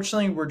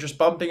 Unfortunately, we're just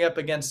bumping up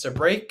against a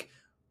break.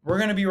 We're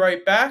going to be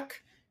right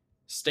back.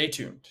 Stay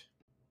tuned.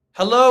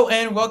 Hello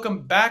and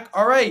welcome back.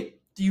 All right,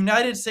 the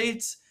United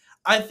States.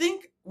 I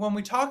think when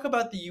we talk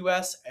about the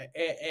U.S.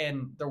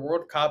 and the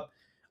World Cup,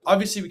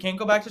 obviously we can't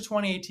go back to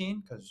 2018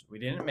 because we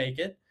didn't make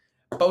it.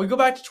 But we go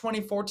back to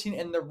 2014,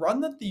 and the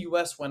run that the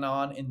U.S. went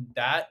on in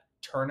that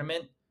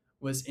tournament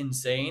was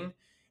insane.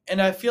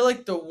 And I feel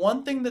like the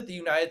one thing that the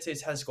United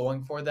States has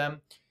going for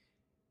them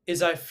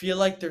is I feel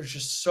like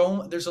there's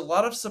a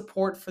lot of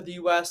support for the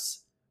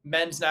U.S.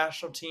 men's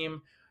national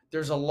team.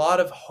 There's a lot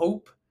of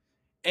hope.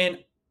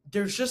 And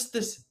there's just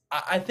this,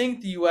 I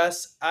think the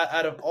U.S.,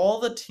 out of all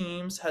the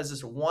teams, has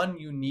this one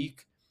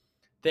unique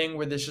thing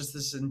where there's just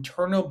this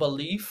internal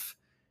belief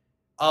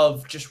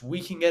of just we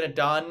can get it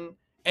done.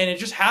 And it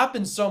just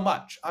happens so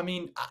much. I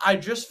mean, I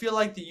just feel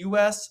like the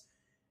U.S.,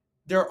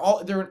 they're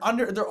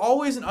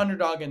always an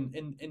underdog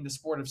in the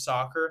sport of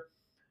soccer.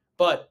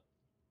 But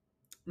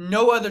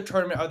no other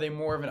tournament are they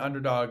more of an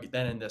underdog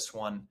than in this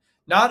one.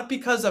 Not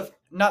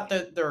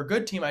that they're a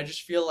good team. I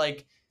just feel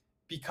like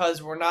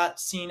because we're not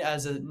seen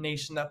as a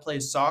nation that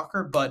plays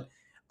soccer, but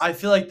I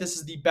feel like this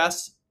is the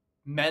best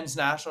men's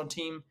national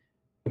team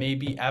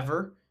maybe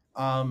ever.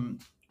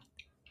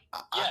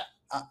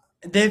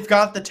 They've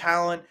got the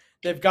talent.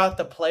 They've got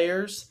the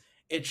players.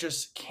 It's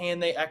just, can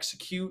they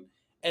execute?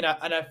 And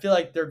I feel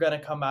like they're going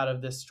to come out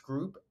of this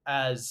group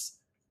as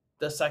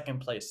the second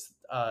place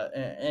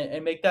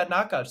and make that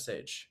knockout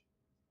stage.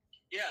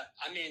 Yeah,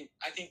 I mean,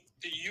 I think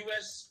the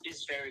U.S.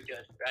 is very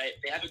good, right?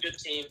 They have a good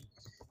team.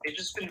 They've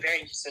just been very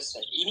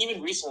consistent.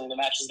 Even recently, the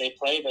matches they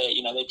play, they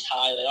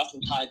tie. They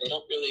often tie. They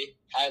don't really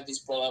have these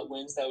blowout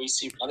wins that we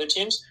see from other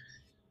teams.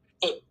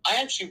 But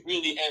I actually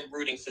really am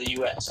rooting for the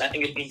U.S. I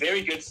think it'd be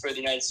very good for the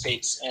United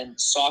States and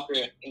soccer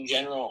in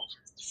general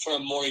for a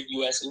more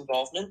U.S.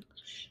 involvement.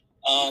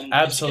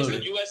 Absolutely.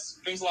 The U.S.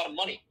 brings a lot of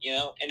money,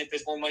 and if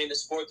there's more money in the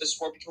sport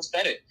becomes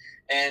better.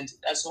 And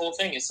that's the whole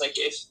thing. It's like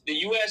if the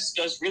U.S.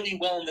 does really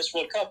well in this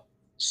World Cup,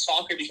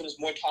 soccer becomes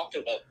more talked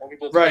about. More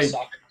people play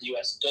soccer. The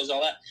U.S. does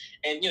all that.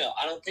 And,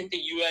 I don't think the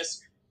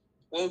U.S.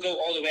 will go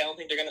all the way. I don't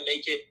think they're going to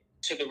make it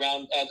to the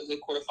round, the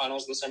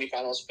quarterfinals, the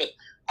semifinals. But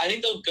I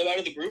think they'll go out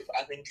of the group.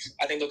 I think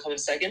they'll come in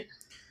second.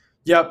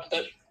 Yep.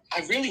 But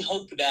I really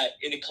hope that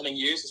in the coming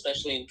years,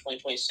 especially in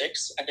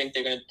 2026, I think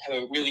they're going to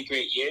have a really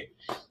great year.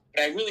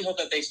 But I really hope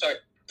that they start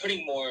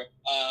putting more,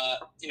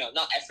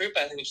 not effort,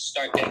 but I think they should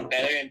start getting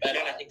better and better.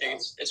 And I think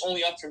it's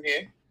only up from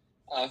here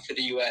for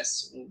the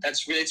U.S. And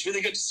it's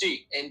really good to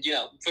see. And,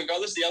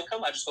 regardless of the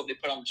outcome, I just hope they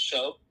put on the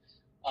show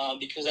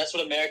because that's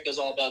what America is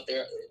all about.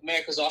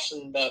 America's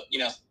often about,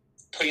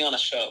 putting on a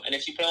show. And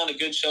if you put on a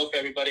good show for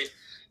everybody,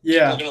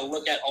 people are going to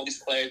look at all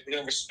these players. They're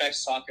going to respect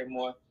soccer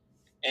more.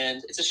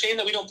 And it's a shame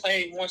that we don't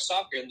play more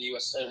soccer in the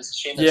U.S. It's a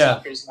shame that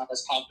soccer is not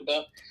as talked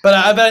about. But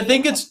I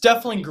think it's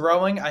definitely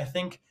growing. I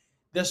think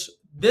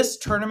this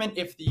tournament,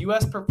 if the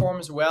U.S.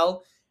 performs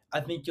well, I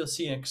think you'll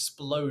see an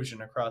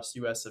explosion across the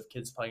U.S. of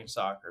kids playing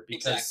soccer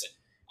because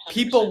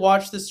people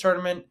watch this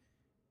tournament,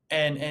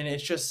 and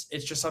it's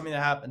just something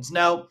that happens.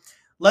 Now,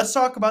 let's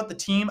talk about the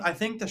team. I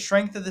think the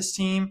strength of this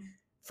team,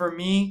 for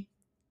me,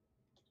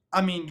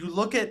 you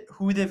look at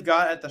who they've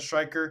got at the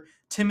striker: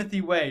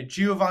 Timothy Way,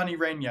 Giovanni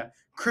Reyna,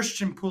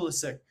 Christian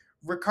Pulisic,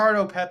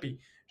 Ricardo Pepi,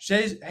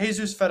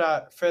 Jesus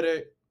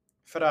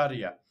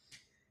Ferraria.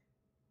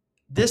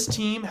 This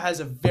team has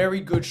a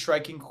very good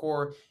striking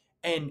core,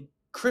 and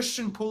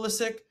Christian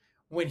Pulisic,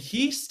 when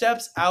he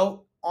steps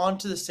out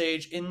onto the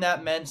stage in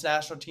that men's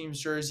national team's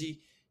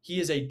jersey, he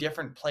is a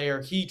different player.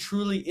 He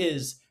truly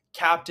is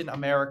Captain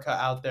America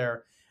out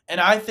there. And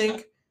I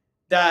think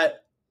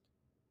that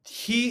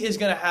he is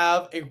going to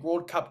have a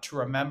World Cup to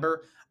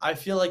remember. I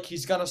feel like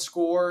he's going to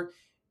score.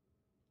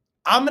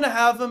 I'm going to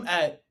have him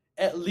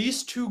at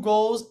least 2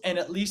 goals and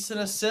at least an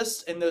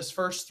assist in those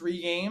first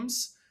 3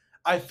 games.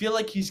 I feel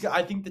like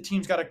I think the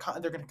team's they're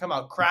going to come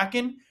out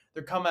cracking.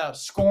 They're coming out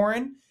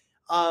scoring.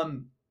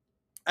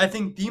 I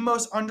think the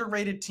most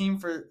underrated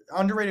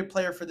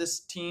player for this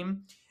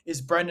team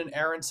is Brendan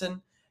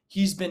Aronson.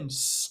 He's been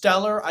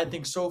stellar, I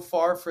think, so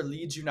far for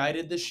Leeds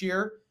United this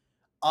year.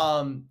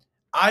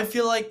 I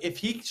feel like if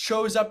he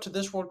shows up to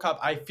this World Cup,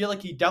 I feel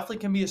like he definitely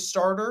can be a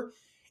starter.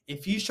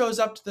 If he shows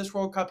up to this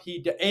World Cup,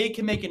 he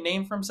can make a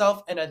name for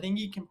himself, and I think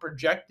he can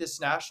project this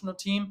national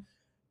team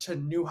to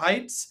new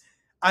heights.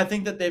 I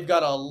think that they've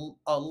got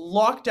a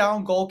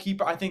lockdown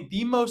goalkeeper. I think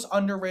the most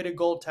underrated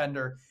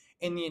goaltender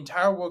in the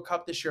entire World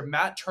Cup this year,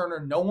 Matt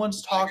Turner. No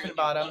one's talking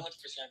about him. 100%.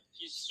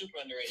 He's super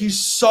underrated. He's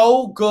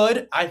so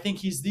good. I think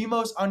he's the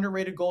most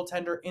underrated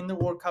goaltender in the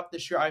World Cup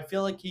this year. I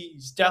feel like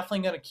he's definitely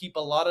going to keep a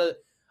lot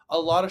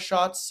of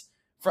shots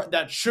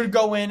that should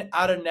go in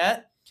out of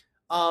net.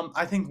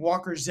 I think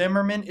Walker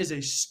Zimmerman is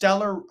a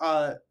stellar.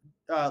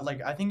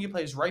 I think he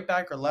plays right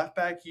back or left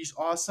back. He's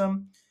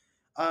awesome.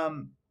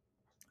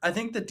 I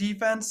think the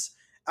defense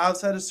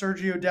outside of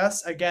Sergio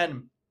Dest,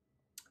 again,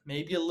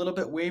 maybe a little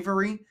bit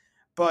wavery,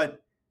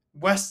 but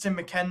Weston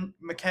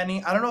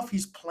McKennie, I don't know if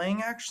he's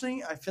playing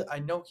actually. I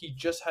know he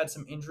just had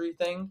some injury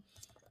thing.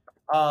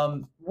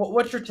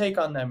 What's your take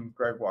on them,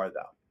 Gregoire,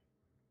 though?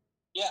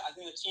 Yeah, I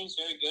think the team's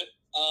very good.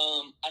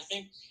 I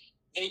think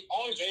they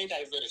are very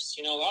diverse.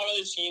 A lot of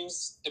other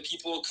teams, the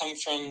people come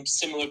from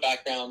similar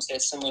backgrounds. They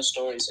have similar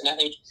stories. And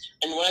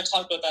when I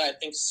talk about that, I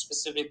think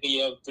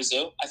specifically of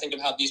Brazil. I think of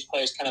how these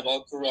players kind of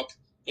all grew up,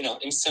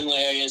 in similar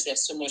areas. They have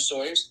similar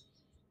stories.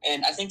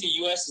 And I think the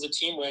U.S. is a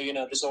team where,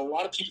 there's a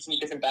lot of people from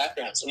different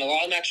backgrounds. And a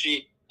lot of them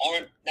actually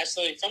aren't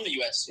necessarily from the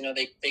U.S.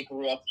 They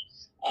grew up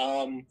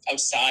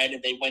outside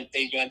and they went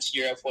to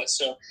Europe.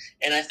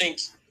 And I think,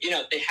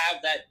 they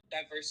have that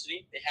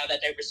diversity. They have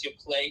that diversity of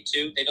play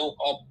too. They don't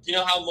all,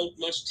 how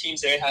most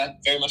teams there have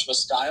very much of a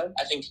style.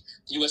 I think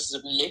the U.S. is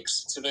a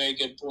mix. It's a very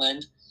good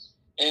blend.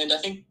 And I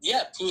think,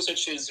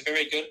 Pulisic is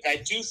very good. But I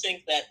do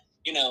think that,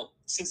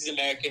 since he's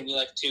American, we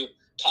like to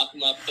talk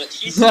him up, but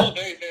he's still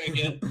very, very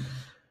good.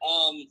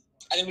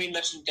 I think we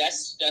mentioned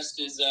Dest. Dest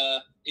is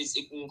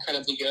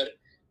incredibly good.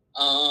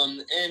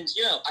 And,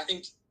 I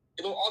think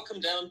it'll all come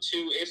down to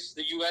if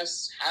the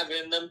U.S. have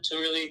it in them to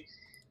really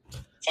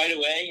fight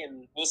away,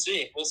 and we'll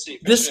see.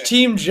 This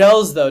team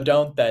gels, though,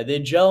 don't they? They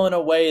gel in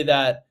a way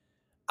that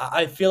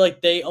I feel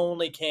like they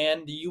only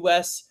can. The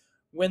U.S.,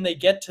 when they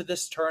get to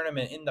this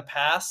tournament in the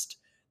past,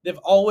 they've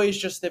always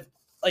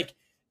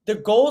the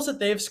goals that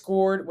they've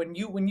scored. When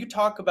you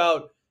talk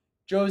about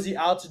Josie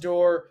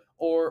Altidore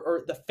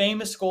or the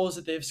famous goals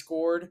that they've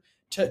scored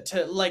we're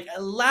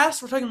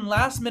talking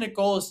last minute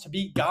goals to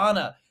beat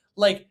Ghana.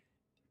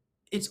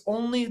 It's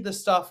only the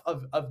stuff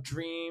of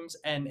dreams,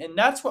 and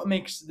that's what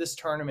makes this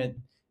tournament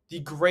the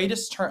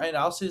greatest and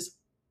I'll say this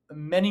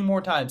many more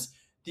times,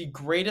 the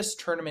greatest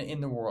tournament in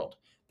the world.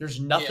 There's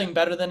nothing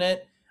better than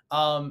it.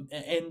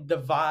 And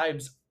the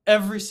vibes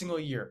every single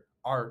year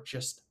are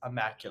just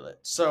immaculate.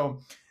 So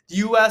the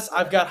U.S.,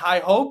 I've got high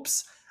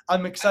hopes.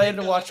 I'm excited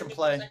to watch them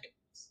play. I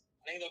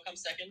think they'll come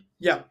second.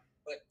 Yeah.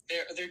 But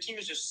their team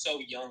is just so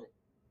young.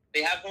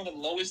 They have one of the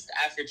lowest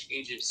average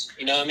ages.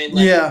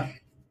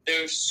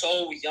 They're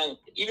so young.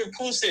 Even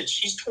Pulisic,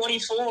 he's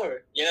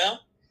 24,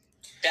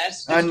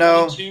 That's I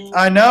know. 22,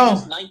 I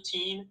know.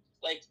 19.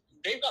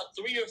 They've got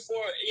 3 or 4,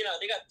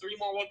 they got 3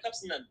 more World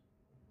Cups in them.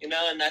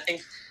 And I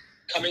think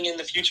coming in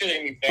the future, they're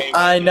going to be very,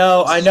 very I good.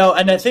 know.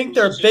 And I think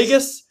their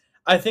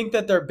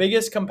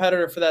biggest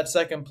competitor for that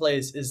second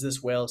place is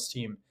this Wales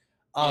team.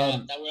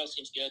 That Wales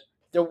team's good.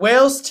 The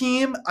Wales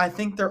team, I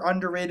think they're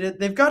underrated.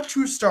 They've got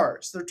 2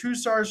 stars. They're 2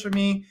 stars for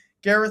me,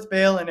 Gareth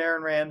Bale and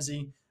Aaron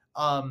Ramsey.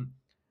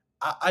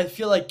 I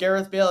feel like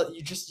Gareth Bale,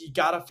 you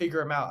got to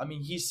figure him out. I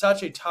mean, he's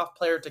such a tough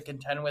player to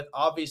contend with.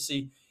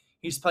 Obviously,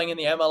 he's playing in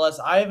the MLS.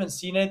 I haven't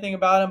seen anything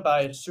about him, but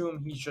I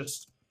assume he's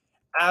just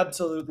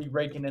absolutely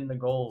raking in the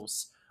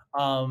goals.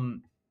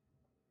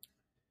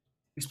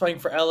 He's playing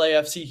for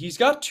LAFC. He's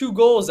got 2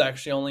 goals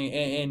actually only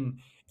in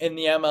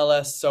the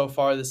MLS so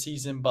far this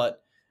season,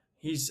 but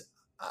he's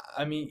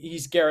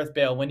Gareth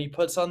Bale. When he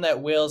puts on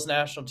that Wales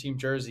national team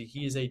jersey,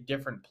 he's a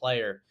different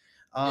player.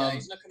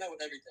 He's not gonna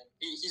with everything.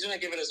 He's gonna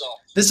give it his all.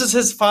 This is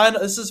his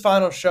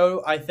final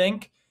show, I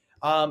think.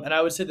 And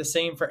I would say the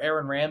same for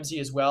Aaron Ramsey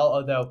as well,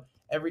 although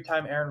every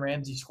time Aaron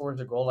Ramsey scores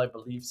a goal, I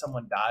believe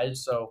someone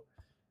dies. So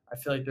I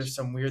feel like there's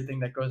some weird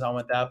thing that goes on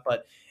with that.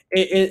 But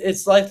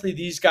it's likely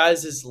these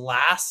guys'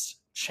 last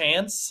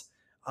chance.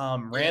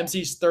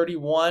 Ramsey's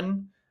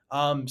 31.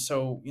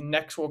 So in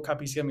next World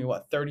Cup, he's going to be,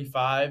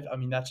 35? I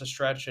mean, that's a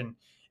stretch. And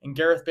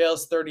Gareth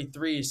Bale's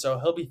 33, so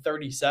he'll be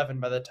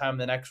 37 by the time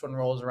the next one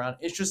rolls around.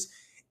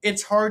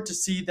 It's hard to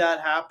see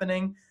that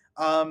happening.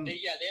 They have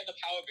the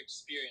power of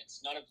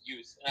experience, not of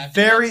youth.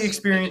 Very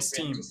experienced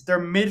team. Their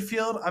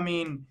midfield, I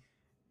mean,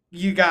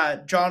 you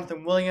got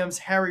Jonathan Williams,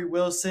 Harry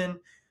Wilson,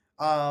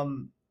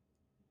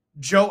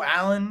 Joe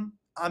Allen.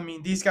 I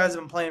mean, these guys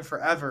have been playing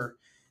forever.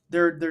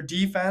 Their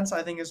defense,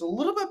 I think, is a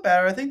little bit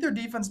better. I think their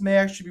defense may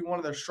actually be one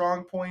of their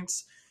strong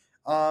points.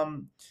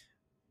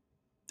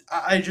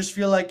 I just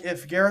feel like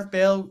if Gareth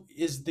Bale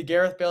is the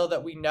Gareth Bale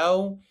that we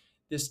know,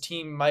 this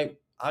team might.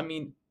 I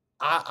mean,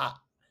 I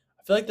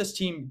feel like this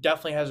team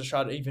definitely has a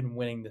shot at even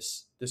winning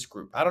this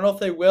group. I don't know if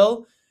they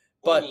will,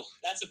 but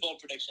that's a bold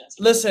prediction.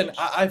 Listen,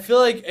 I feel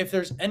like if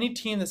there's any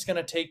team that's going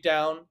to take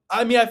down,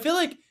 I feel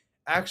like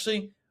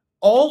actually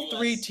all US,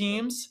 3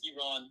 teams.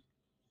 Iran.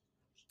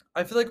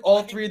 I feel like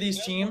all 3 of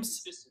these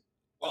teams.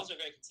 Wales are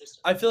very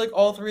consistent. I feel like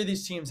all 3 of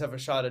these teams have a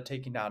shot at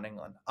taking down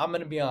England. I'm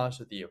going to be honest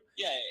with you.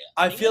 Yeah.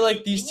 I feel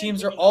like these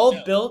teams are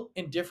all built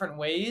in different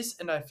ways,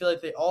 and I feel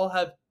like they all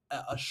have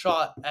a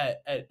shot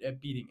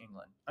at beating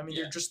England. I mean,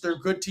 they're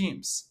good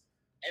teams.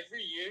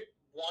 Every year,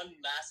 one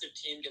massive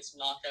team gets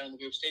knocked out in the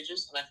group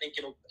stages, and I think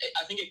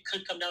it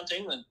could come down to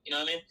England. You know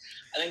what I mean?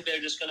 I think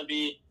they're just going to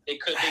be. They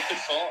could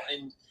fall,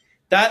 and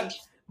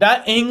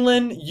that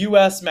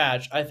England-US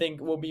match, I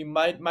think,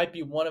 might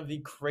be one of the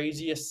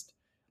craziest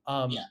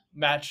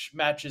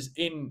matches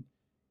in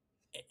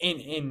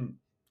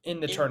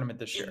the tournament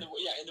this year. In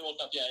the World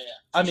Cup, yeah.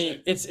 I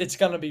mean, it's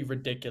gonna be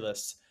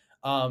ridiculous.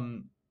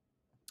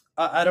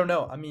 I don't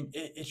know. I mean,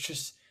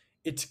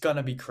 it's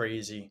gonna be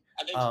crazy.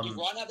 I think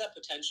Iran have that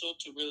potential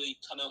to really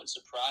come out and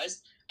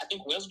surprise. I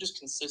think Wales are just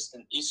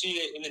consistent. You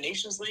see, in the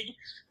Nations League,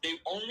 they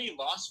only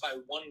lost by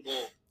 1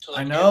 goal to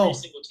every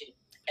single team.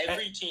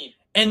 Every team.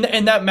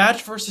 And that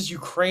match versus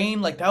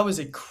Ukraine, that was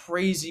a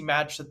crazy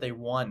match that they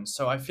won.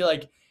 So I feel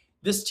like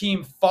this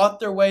team fought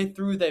their way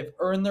through. They've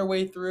earned their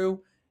way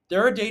through.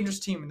 They're a dangerous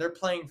team, and they're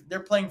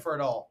playing for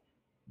it all.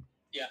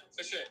 Yeah,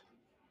 for sure.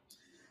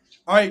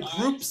 All right,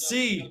 Group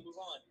C. Move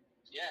on.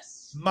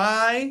 Yes.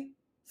 My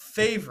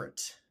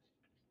favorite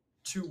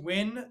to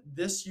win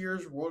this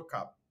year's World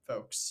Cup,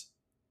 folks.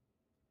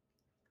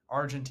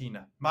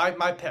 Argentina. My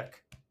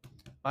pick.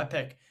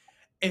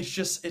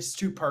 It's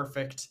too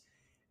perfect.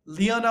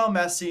 Lionel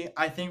Messi,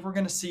 I think we're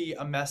going to see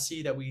a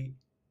Messi that we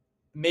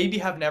maybe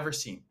have never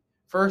seen.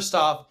 First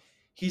off,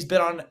 he's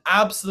been on an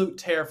absolute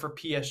tear for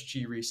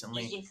PSG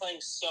recently. He's been playing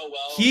so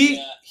well.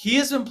 He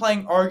has been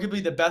playing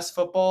arguably the best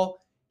football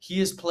he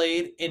has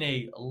played in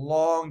a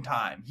long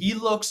time.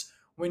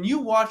 When you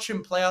watch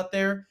him play out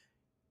there,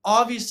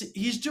 obviously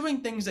he's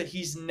doing things that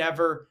he's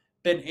never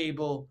been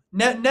able,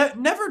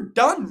 never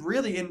done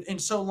really in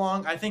so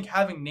long. I think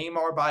having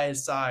Neymar by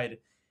his side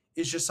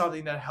is just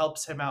something that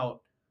helps him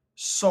out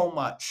so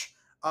much.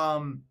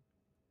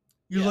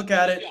 Look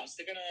at it.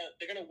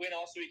 They're gonna win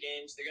all 3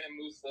 games. They're gonna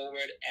move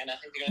forward, and I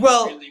think they're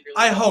gonna really, really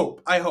I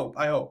hope.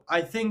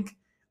 I think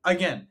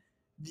again,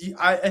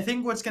 I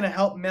think what's gonna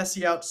help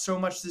Messi out so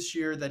much this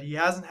year that he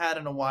hasn't had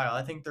in a while.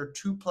 I think there are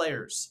 2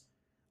 players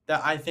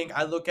that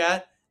I look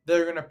at that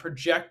are gonna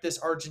project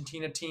this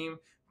Argentina team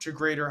to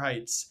greater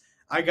heights.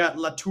 I got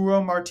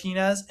Lautaro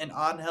Martinez and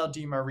Angel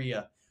Di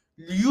Maria.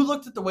 You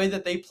looked at the way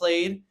that they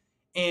played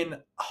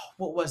in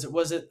what was it?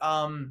 Was it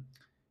I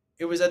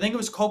think it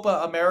was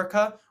Copa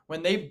America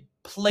when they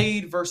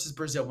played versus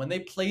Brazil. When they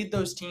played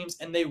those teams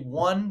and they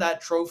won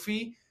that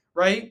trophy,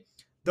 right?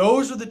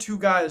 Those were the 2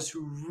 guys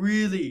who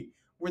really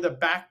were the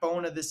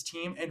backbone of this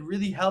team and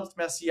really helped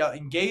Messi out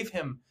and gave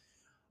him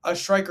a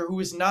striker who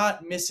is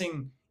not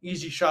missing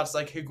easy shots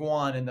like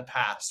Higuain in the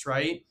past,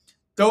 right?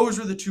 Those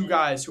were the 2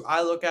 guys who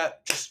I look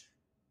at just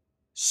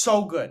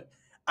so good.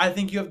 I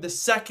think you have the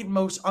second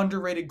most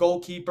underrated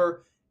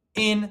goalkeeper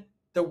in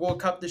the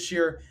World Cup this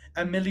year,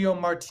 Emilio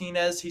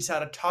Martinez. He's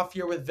had a tough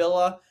year with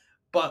Villa,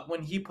 but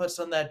when he puts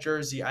on that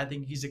jersey, I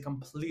think he's a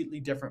completely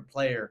different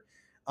player.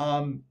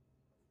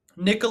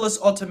 Nicolas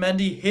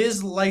Otamendi,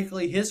 his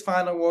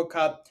final World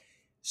Cup,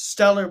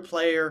 stellar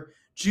player.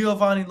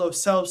 Giovanni Lo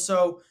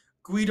Celso,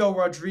 Guido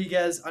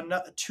Rodriguez,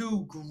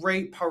 two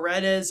great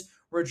Paredes,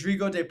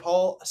 Rodrigo De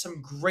Paul,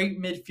 some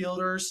great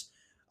midfielders.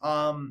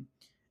 And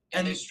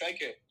their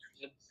striker,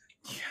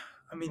 Yeah,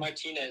 I mean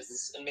Martinez,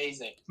 is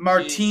amazing.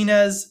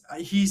 Martinez,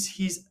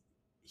 he's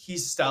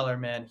stellar,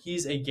 man.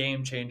 He's a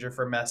game changer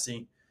for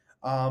Messi.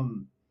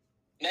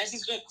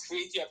 Messi's going to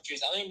create the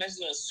opportunities. I don't think Messi's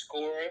going to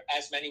score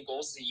as many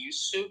goals as he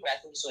used to, but I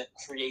think he's going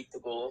to create the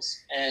goals.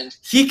 And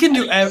he can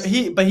do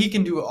he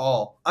can do it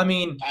all. I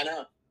mean, I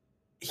know.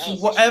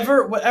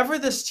 Whatever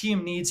this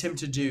team needs him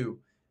to do,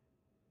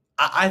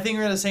 I think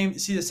we're going to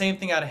see the same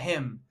thing out of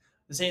him,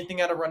 the same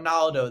thing out of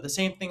Ronaldo, the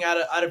same thing out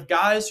of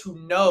guys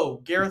who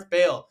know Gareth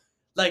Bale.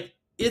 Like,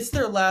 it's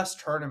their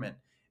last tournament.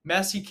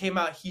 Messi came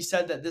out. He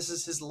said that this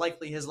is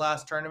likely his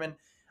last tournament.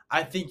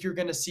 I think you're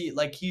going to see,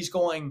 like, he's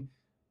going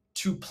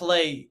to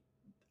play.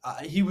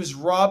 He was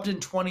robbed in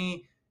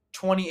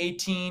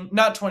 2018,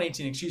 not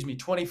 2018, excuse me,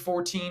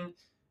 2014.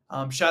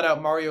 Shout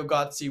out Mario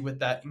Götze with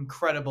that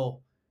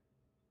incredible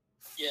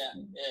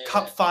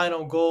cup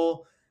final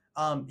goal.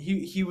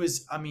 He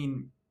was, I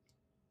mean,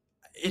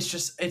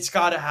 it's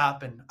got to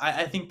happen.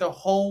 I think the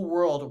whole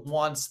world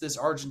wants this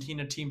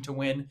Argentina team to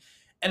win.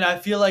 And I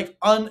feel like,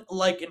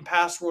 unlike in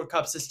past World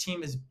Cups, this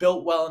team is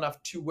built well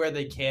enough to where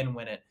they can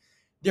win it.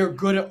 They're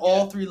good at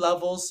all three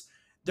levels.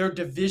 Their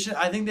division,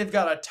 I think they've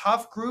got a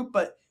tough group,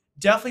 but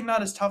definitely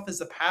not as tough as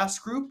the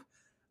past group.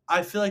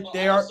 I feel like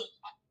they are.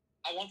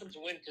 I want them to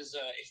win because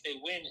if they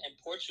win and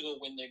Portugal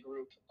win their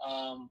group,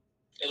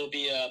 it'll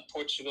be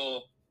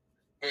Portugal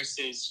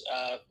versus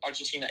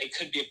Argentina. It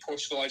could be a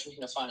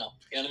Portugal-Argentina final.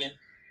 You know what I mean?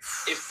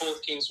 If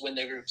both teams win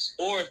their groups,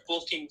 or if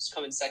both teams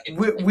come in second.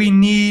 We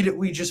need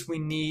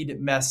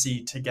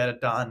Messi to get it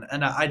done,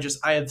 and I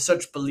have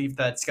such belief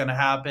that it's going to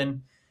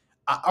happen.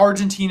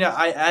 Argentina,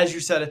 as you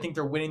said, I think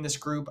they're winning this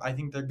group. I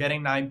think they're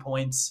getting 9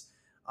 points.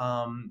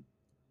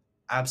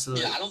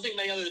 Absolutely. Yeah, I don't think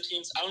many other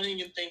teams. I don't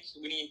even think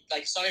we need,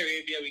 like, Saudi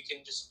Arabia. We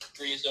can just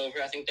breeze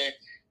over. I think they're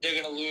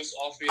going to lose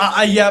all three.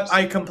 Yep,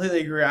 I completely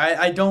agree.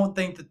 I don't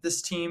think that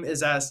this team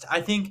is as.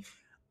 I think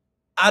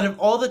out of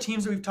all the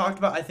teams that we've talked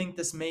about, I think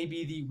this may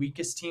be the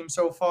weakest team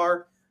so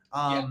far.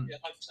 100%.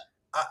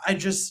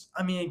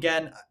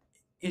 Again,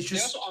 it's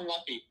just. They're also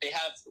unlucky.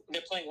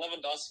 They're playing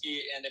Lewandowski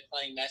and they're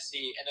playing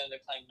Messi and then they're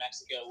playing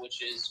Mexico,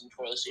 which is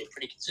notoriously a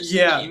pretty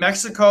consistent team.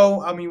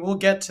 Mexico. I mean, we'll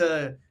get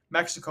to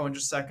Mexico in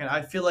just a second.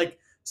 I feel like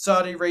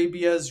Saudi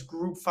Arabia's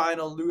group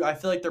final. I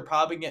feel like they're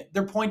probably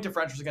their point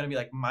differential is going to be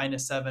like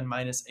 -7,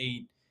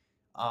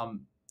 -8.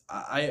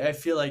 I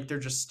feel like they're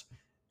just.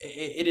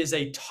 It is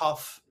a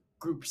tough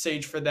group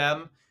stage for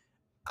them.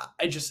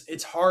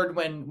 It's hard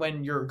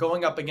when you're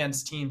going up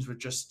against teams with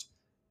just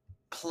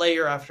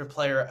player after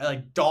player,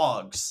 like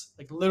dogs,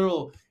 like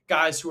literal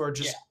guys who are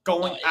just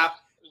going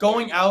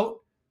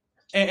out,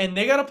 and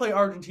they got to play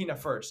Argentina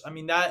first. I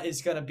mean, that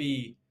is going to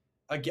be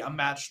a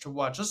match to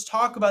watch. Let's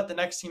talk about the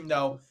next team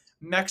though,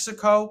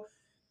 Mexico.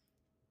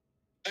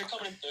 They're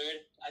coming in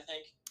third, I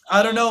think.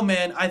 I don't know,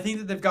 man. I think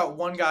that they've got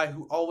one guy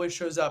who always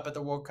shows up at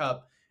the World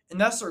Cup, and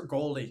that's their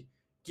goalie,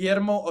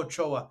 Guillermo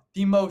Ochoa.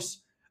 The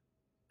most.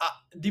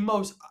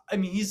 I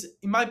mean,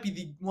 he might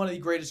be one of the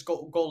greatest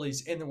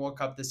goalies in the World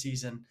Cup this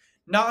season.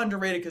 Not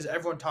underrated because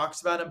everyone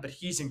talks about him, but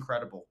he's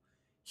incredible.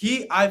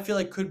 I feel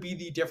like, could be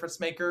the difference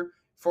maker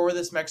for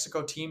this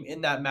Mexico team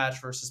in that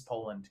match versus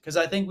Poland. Because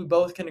I think we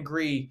both can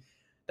agree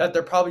that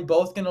they're probably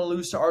both going to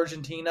lose to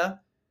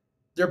Argentina.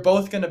 They're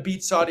both going to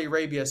beat Saudi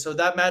Arabia. So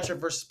that matchup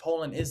versus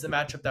Poland is the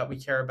matchup that we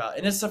care about.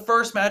 And it's the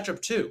first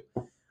matchup too.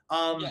 The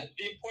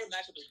important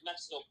matchup is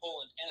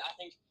Mexico-Poland. And I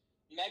think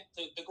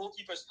the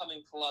goalkeeper's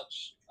coming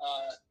clutch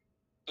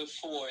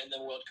before in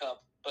the World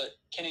Cup. But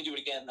can he do it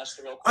again? That's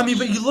the real question. I mean,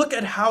 but you look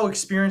at how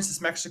experienced this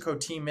Mexico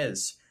team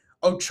is.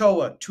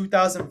 Ochoa,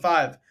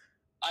 2005.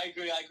 I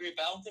agree,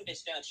 but I don't think they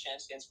stand a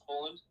chance against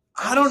Poland.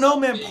 I don't know,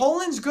 man.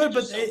 Poland's good,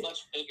 but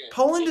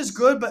Poland is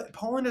good, but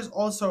Poland is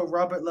also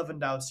Robert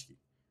Lewandowski,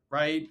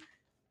 right?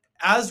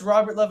 As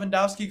Robert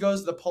Lewandowski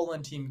goes, the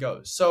Poland team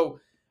goes. So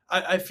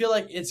I feel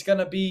like it's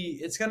gonna be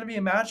a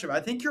matchup. I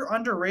think you're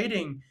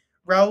underrating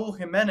Raul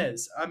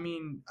Jimenez. I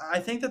mean,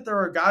 I think that there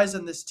are guys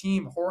on this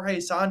team,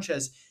 Jorge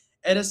Sanchez,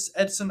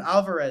 Edson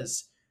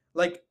Alvarez,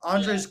 like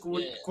Andres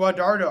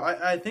Guardado.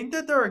 I think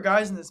that there are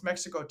guys in this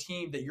Mexico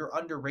team that you're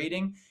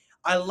underrating.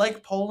 I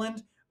like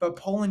Poland, but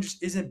Poland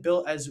just isn't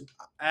built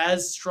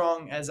as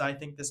strong as I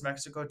think this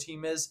Mexico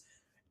team is.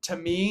 To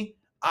me,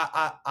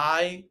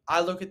 I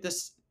look at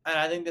this and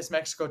I think this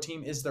Mexico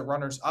team is the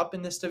runners up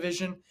in this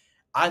division.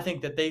 I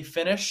think that they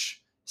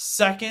finish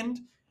second,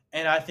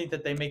 and I think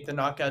that they make the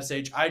knockout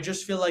stage. I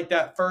just feel like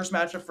that first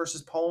matchup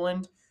versus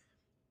Poland,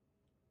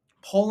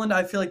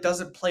 I feel like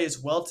doesn't play as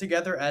well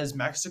together as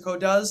Mexico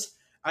does.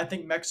 I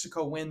think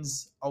Mexico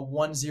wins a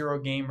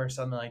 1-0 game or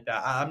something like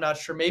that. I'm not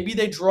sure. Maybe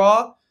they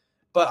draw,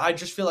 but I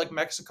just feel like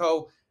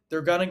Mexico,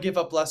 they're going to give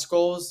up less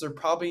goals. They're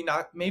probably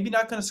maybe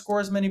not going to score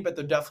as many, but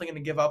they're definitely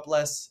going to give up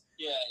less.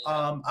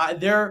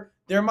 They're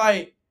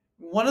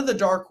one of the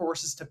dark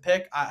horses to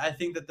pick. I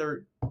think that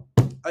they're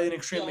an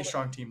extremely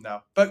strong team,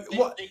 though. But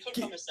they could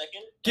come a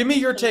second. Give me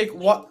your take.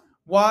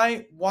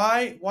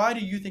 Why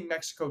do you think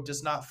Mexico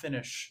does not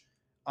finish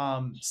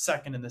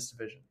second in this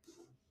division?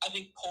 I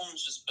think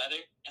Poland's just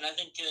better, and I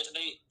think the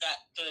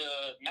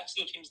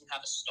Mexico team doesn't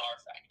have a star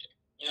factor.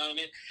 You know what I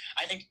mean?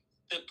 I think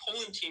the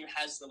Poland team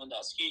has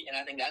Lewandowski, and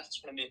I think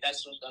that's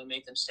what's going to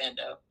make them stand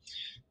out.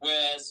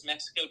 Whereas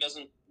Mexico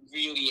doesn't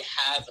really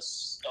have a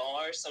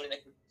star, somebody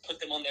that can put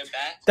them on their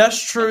back.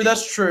 That's true.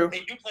 That's true.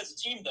 They do play as a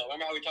team, though.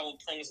 Remember how we were talking about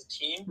playing as a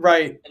team?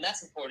 Right. And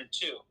that's important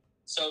too.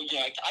 So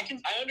I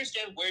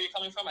understand where you're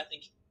coming from. I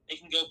think they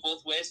can go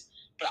both ways,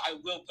 but I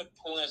will put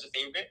Poland as a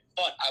favorite.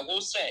 But I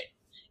will say,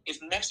 if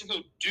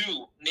Mexico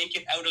do make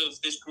it out of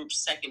this group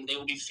second, they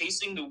will be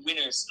facing the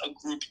winners of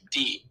Group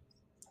D,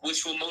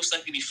 which will most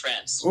likely be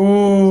France.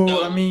 Ooh,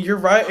 so, I mean, you're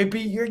right.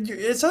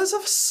 It's a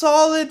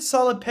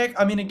solid pick.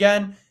 I mean,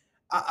 again,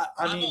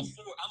 I mean,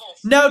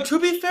 now to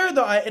be fair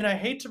though, I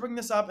hate to bring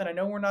this up, and I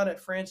know we're not at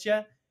France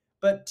yet,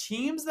 but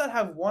teams that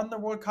have won the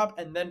World Cup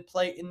and then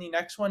play in the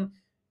next one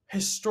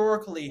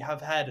historically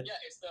have had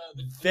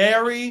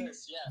very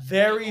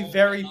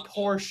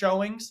poor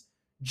showings.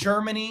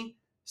 Germany,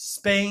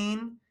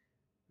 Spain,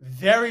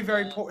 very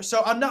poor.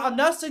 So I'm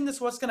not saying this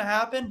is what's going to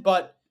happen,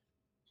 but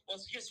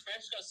it's because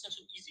France got such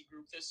an easy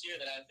group this year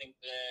that I think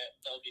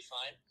they'll be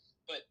fine.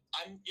 But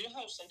you know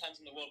how sometimes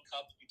in the World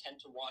Cup you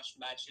tend to watch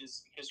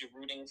matches because you're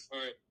rooting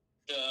for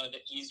the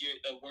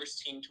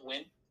worst team to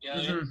win. You know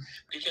what I mean?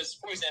 Because,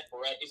 for example,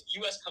 right, if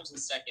U.S. comes in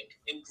second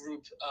in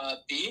Group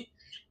B,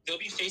 they'll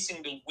be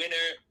facing the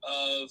winner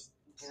of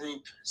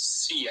Group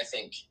C, I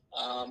think.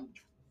 They'll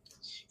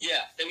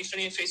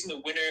be facing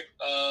the winner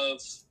of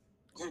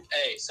Group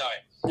A. Sorry.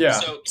 Yeah.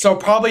 So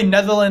probably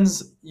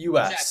Netherlands,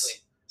 U.S. Exactly.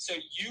 So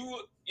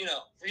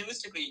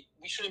realistically,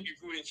 we shouldn't be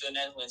rooting for the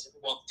Netherlands if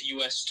we want the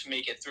U.S. to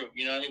make it through.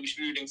 You know what I mean? We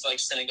should be rooting for like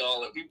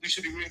Senegal. We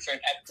should be rooting for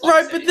an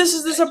right, but this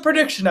is a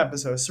prediction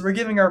episode, so we're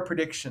giving our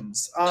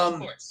predictions. Of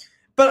course.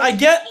 But I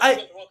get where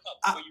you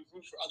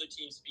root for other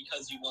teams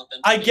because you want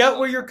them to I get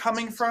where you're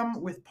coming from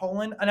with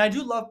Poland, and I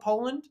do love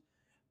Poland,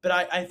 but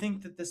I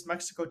think that this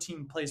Mexico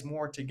team plays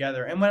more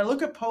together. And when I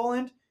look at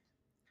Poland,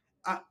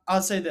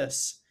 I'll say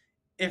this.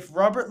 If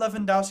Robert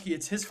Lewandowski,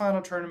 it's his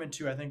final tournament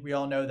too, I think we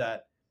all know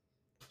that.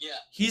 Yeah.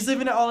 He's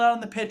leaving it all out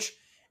on the pitch,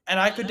 and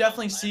I could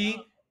definitely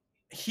see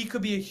he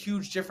could be a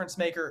huge difference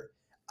maker.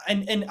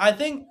 And I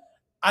think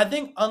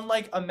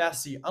unlike a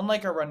Messi,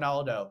 unlike a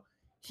Ronaldo,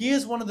 he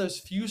is one of those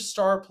few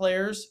star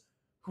players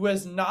who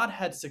has not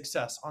had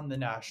success on the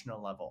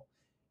national level.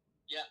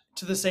 Yeah.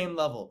 To the same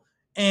level.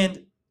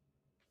 And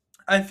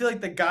I feel like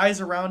the guys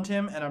around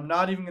him, and I'm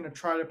not even going to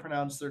try to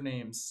pronounce their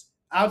names,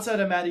 outside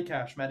of Matty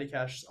Cash. Matty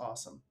Cash is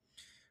awesome.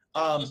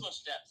 There's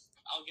much depth.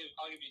 I'll give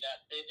you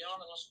that. They don't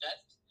have much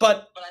depth.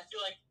 But I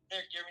feel like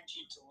they're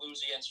guaranteed to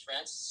lose against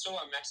France. So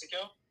are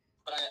Mexico.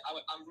 But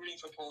I'm rooting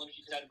for Poland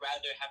because I'd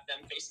rather have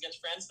them face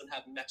against France than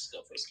have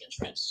Mexico face against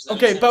France.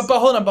 Okay, but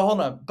hold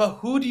on. But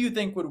who do you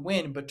think would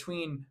win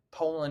between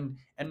Poland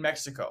and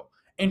Mexico?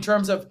 In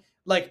terms of,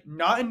 like,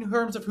 not in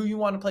terms of who you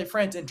want to play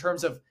France, in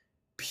terms of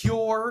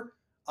pure,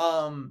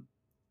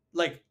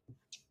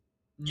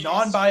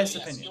 non-biased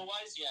opinion.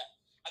 Skill-wise, yeah.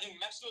 I think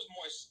Mexico's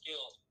more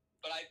skilled.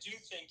 But I do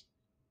think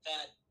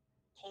that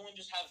Poland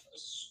just have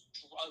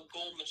a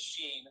goal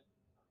machine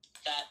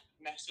that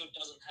Mexico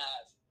doesn't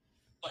have.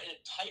 But in a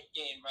tight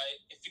game, right,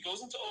 if it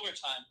goes into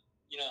overtime,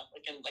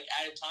 like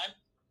added time,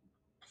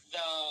 the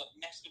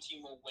Mexico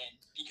team will win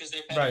because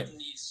they're better in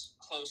these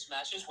close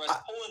matches, whereas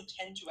Poland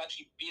tend to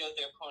actually beat out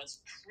their opponents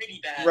pretty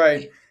badly.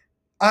 Right.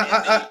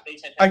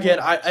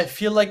 I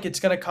feel like it's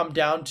going to come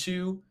down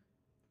to,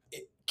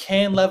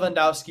 can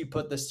Lewandowski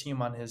put this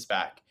team on his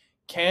back?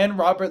 Can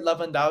Robert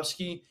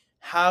Lewandowski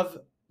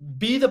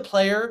be the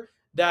player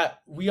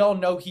that we all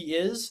know he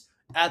is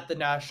at the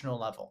national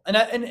level? And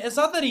it's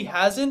not that he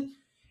hasn't.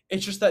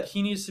 It's just that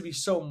he needs to be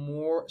so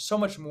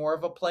much more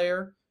of a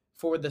player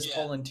for this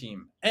Poland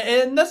team,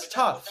 and that's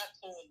tough. That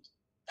Poland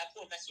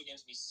Mexico game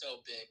is gonna be so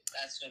big.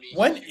 That's gonna be.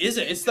 When is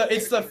it? It's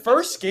the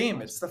first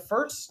game. It's the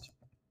first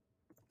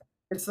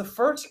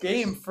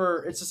game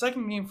for. It's the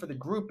second game for the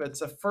group. It's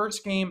the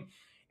first game.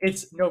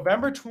 It's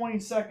November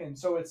 22nd,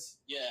 so it's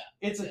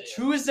a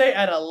Tuesday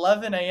at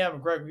 11 a.m.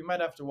 Greg, we might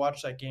have to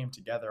watch that game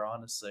together.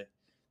 Honestly.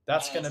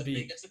 That's a big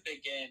game. It's a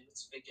big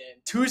game.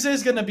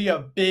 Tuesday's gonna be a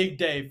big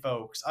day,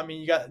 folks. I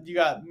mean, you got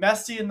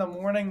Messi in the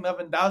morning,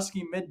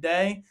 Lewandowski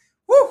midday.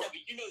 Woo! Yeah, but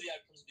you know the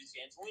outcomes of these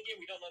games. The only game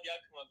we don't know the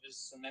outcome of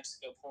is the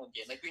Mexico-Poland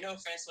game. Like, we know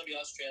France will be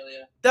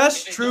Australia.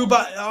 That's true,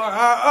 but all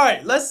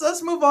right, let's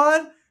move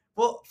on.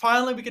 Well,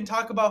 finally we can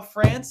talk about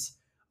France.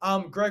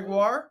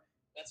 Gregoire.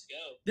 Let's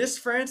go. This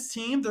France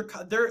team,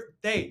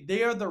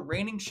 they are the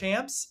reigning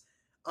champs.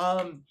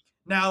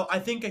 Now I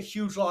think a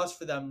huge loss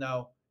for them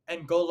though.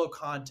 N'Golo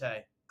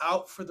Kanté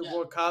out for the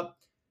World Cup.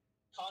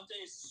 Conte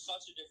is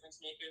such a difference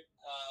maker.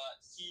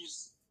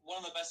 He's one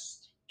of the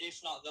best, if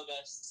not the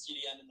best,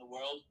 CDM in the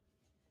world.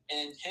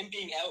 And him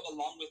being out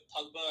along with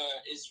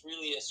Pogba is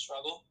really a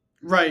struggle.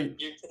 Right.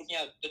 You're taking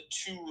out the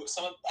two. I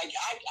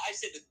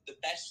say the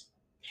best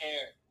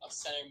pair of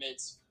center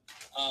mids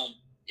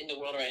in the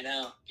world right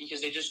now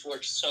because they just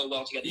work so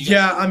well together.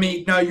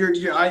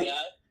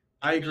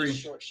 I agree.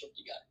 Short,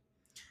 shifty guy.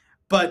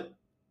 But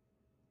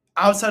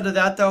outside of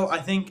that, though, I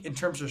think in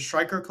terms of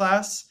striker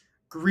class,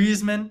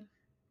 Griezmann,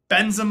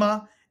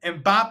 Benzema,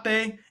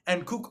 Mbappe,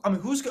 and Cook. I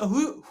mean,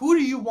 who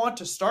do you want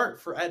to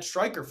start for at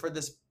striker for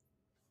this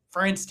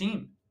France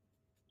team?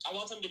 I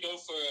want them to go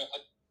for a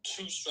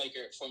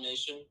two-striker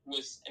formation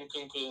with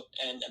Nkunku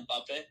and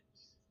Mbappe.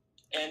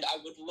 And I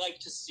would like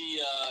to see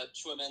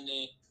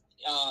Tchouaméni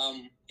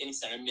in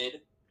center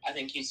mid. I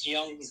think he's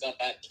young. He's got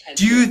that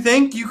potential. Do you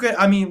think you could?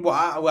 I mean, what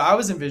I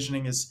was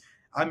envisioning is,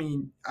 I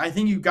mean, I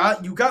think you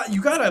got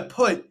to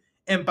put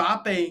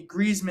Mbappe,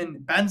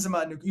 Griezmann,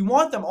 Benzema. And you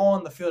want them all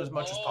on the field as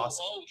much as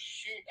possible. Oh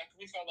shoot! I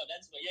completely forgot about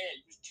Benzema. Yeah,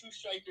 use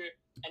two-striker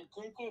and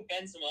Nkunku,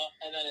 Benzema,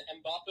 and then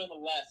Mbappe on the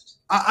left.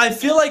 I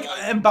feel like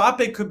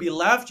Mbappe could be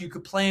left. You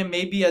could play him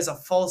maybe as a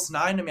false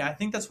nine. I mean, I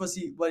think that's what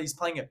he's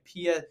playing at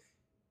Pia.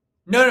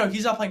 No,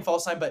 he's not playing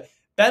false nine. But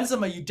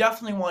Benzema, you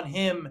definitely want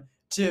him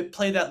to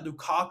play that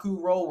Lukaku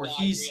role where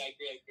he's I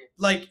agree.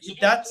 like So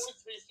that's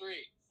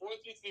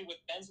 4-3-3 with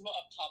Benzema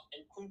up top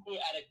and Nkunku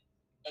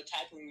at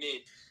attacking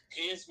mid.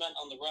 Griezmann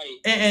on the right.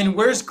 And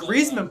where's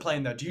Griezmann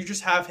playing though? Do you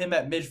just have him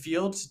at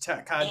midfield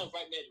to kind of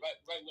right mid,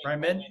 right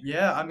mid?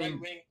 Yeah, I mean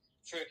right wing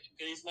for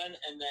Griezmann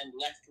and then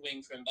left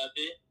wing for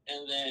Mbappe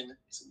and then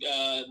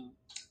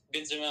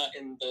Benzema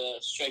in the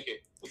striker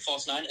with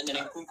false nine and then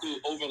Nkunku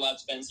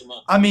overlaps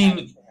Benzema. I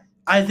mean,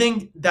 I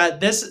think that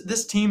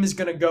this team is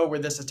going to go where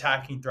this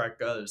attacking threat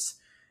goes.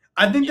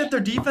 I think that their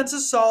defense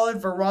is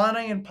solid.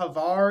 Varane and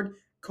Pavard,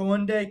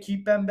 Koundé,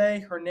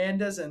 Kipembe,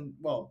 Hernandez, and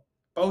well,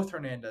 both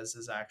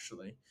Hernandez's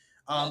actually.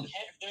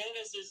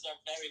 Hernandez's are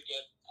very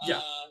good.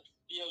 Yeah.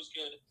 Theo's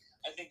good.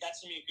 I think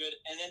that's gonna be good.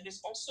 And then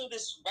there's also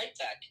this right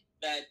back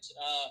that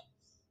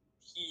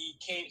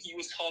he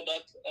was called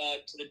up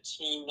to the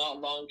team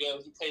not long ago.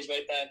 He plays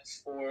right back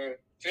for I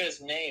forget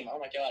his name. Oh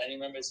my god, I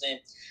didn't remember his name.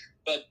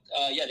 But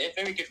they have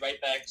very good right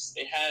backs.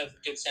 They have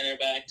good center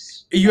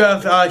backs. You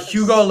have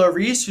Hugo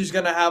Lloris, who's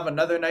going to have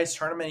another nice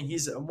tournament.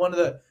 He's one of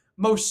the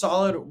most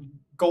solid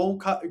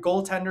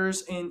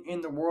goaltenders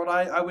in the world,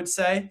 I would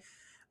say.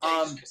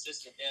 He's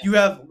consistent, yeah. You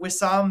have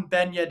Wissam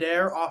Ben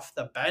Yedder off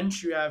the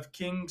bench. You have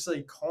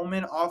Kingsley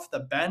Coman off the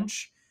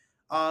bench.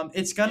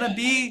 It's gonna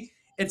be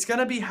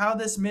how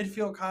this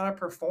midfield kind of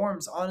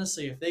performs.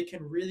 Honestly, if they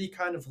can really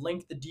kind of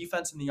link the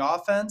defense and the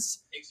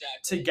offense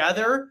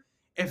together.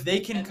 If they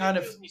can kind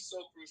of be so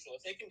crucial.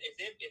 If the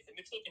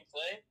midfield can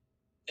play,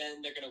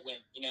 then they're gonna win.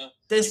 You know,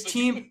 this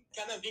team.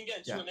 Camavinga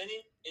and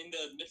Tchouaméni in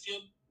the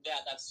midfield.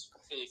 That's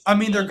completely. I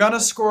mean, they're gonna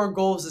score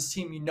goals. This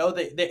team, you know,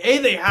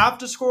 they have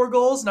to score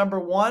goals.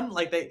 Number one,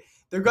 like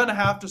they're gonna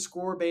have to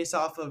score based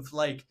off of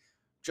like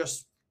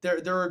just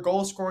they're a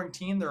goal scoring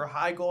team. They're a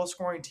high goal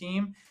scoring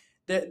team.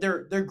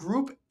 Their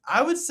group,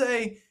 I would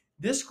say.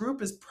 This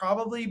group is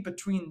probably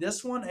between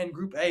this one and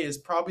Group A is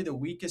probably the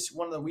weakest,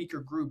 one of the weaker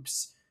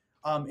groups.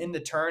 In the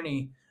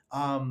tourney,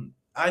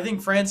 I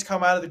think France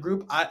come out of the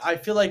group. I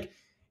feel like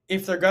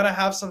if they're gonna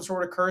have some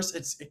sort of curse,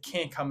 it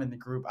can't come in the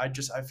group. I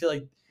feel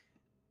like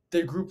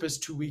the group is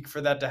too weak for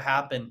that to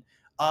happen.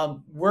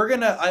 We're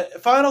gonna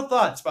final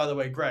thoughts, by the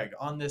way, Greg,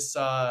 on this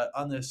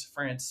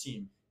France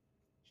team.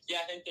 Yeah,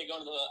 I think they're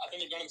going to the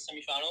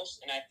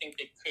semifinals, and I think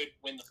they could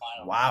win the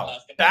final. Wow,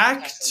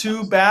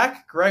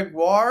 back-to-back,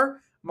 Gregiore,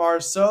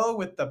 Marsot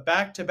with the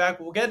back-to-back.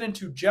 We'll get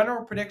into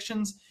general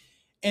predictions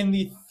in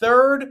the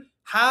third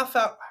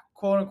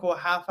quote-unquote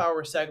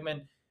half-hour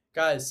segment.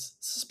 Guys,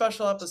 it's a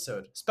special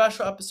episode,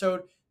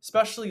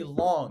 especially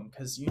long,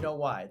 because you know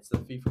why. It's the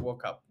FIFA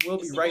World Cup. We'll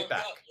be right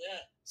back.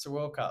 It's the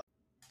World Cup.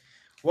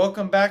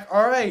 Welcome back.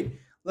 All right,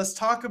 let's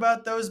talk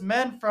about those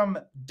men from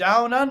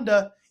down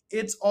under.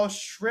 It's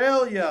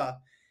Australia.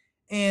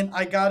 And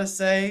I got to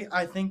say,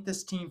 I think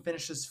this team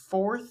finishes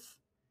fourth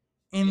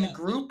in the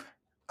group.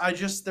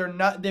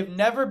 They've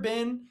never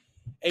been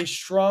a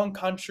strong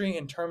country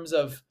in terms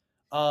of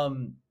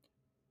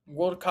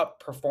World Cup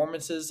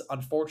performances,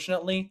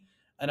 unfortunately,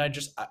 and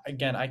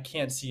I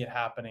can't see it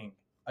happening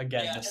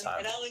again this time.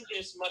 And I don't think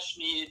there's much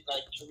need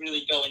to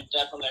really go in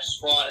depth on their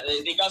squad.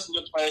 They got some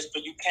good players,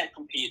 but you can't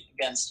compete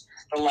against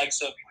the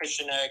likes of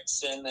Christian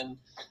Eriksen and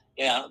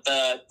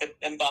the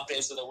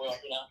Mbappes of the world.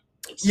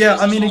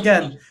 I mean,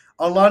 again,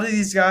 a lot of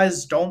these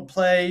guys don't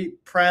play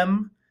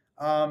Prem,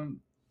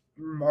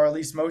 or at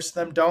least most of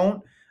them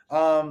don't.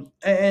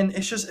 And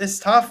it's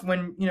tough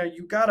when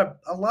you got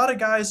a lot of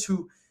guys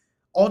who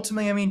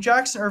ultimately, I mean,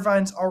 Jackson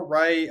Irvine's all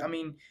right. I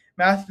mean,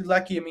 Matthew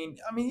Leckie. I mean,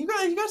 you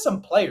got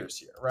some players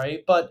here,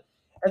 right? But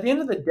at the end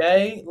of the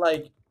day,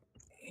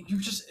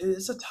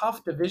 it's a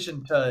tough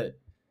division to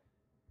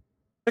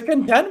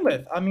contend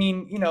with. I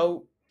mean,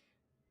 a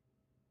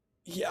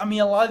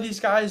lot of these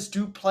guys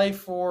do play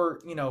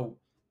for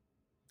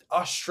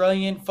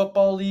Australian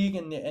Football League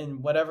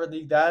and whatever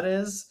league that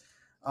is.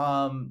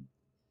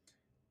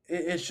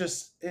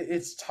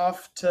 It's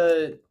tough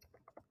to.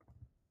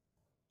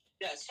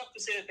 Yeah, it's tough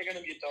to say that they're going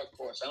to be a dark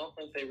horse. I don't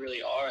think they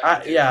really are.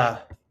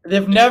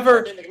 They've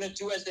never. They're going to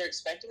do as they're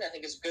expecting. I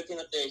think it's a good thing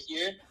that they're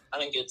here. I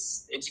think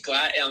it's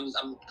glad. I'm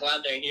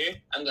glad they're here.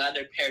 I'm glad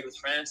they're paired with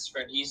France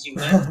for an easy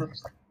win.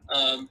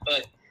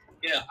 But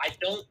I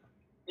don't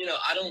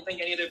I don't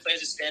think any of their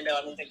players stand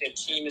out. I don't think their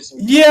team is.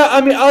 Yeah,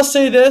 I mean, I'll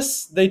say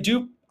this: they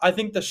do. I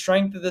think the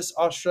strength of this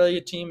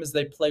Australia team is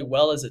they play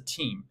well as a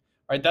team.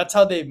 Right, that's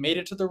how they made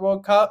it to the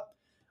World Cup.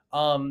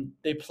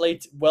 They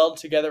played well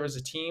together as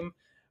a team,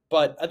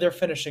 but they're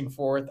finishing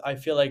fourth. I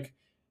feel like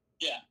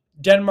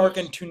Denmark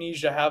and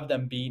Tunisia have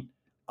them beat.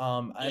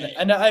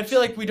 And I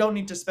feel like we don't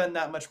need to spend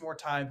that much more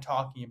time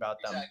talking about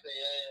them. Exactly.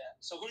 Yeah.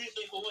 So who do you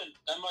think will win,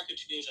 Denmark or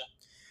Tunisia?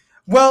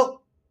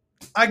 Well,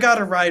 I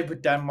gotta ride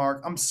with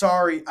Denmark. I'm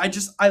sorry. I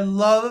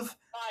love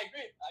I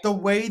agree. the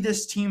way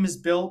this team is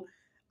built.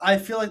 I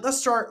feel like, let's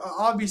start.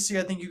 Obviously,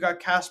 I think you got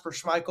Kasper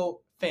Schmeichel,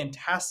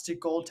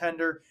 fantastic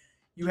goaltender.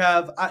 You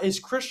have, is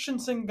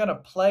Christensen going to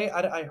play?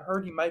 I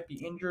heard he might be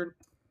injured.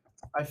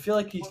 I feel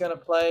like he's going to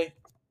play.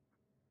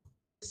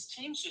 This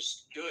team's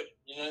just good.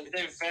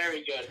 They're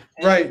very good.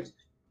 And Right.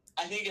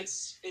 I think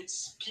it's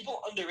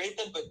people underrate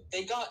them, but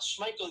they got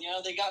Schmeichel.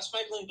 They got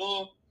Schmeichel in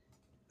goal.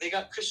 They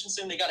got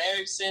Christensen. They got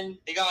Eriksson.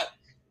 They got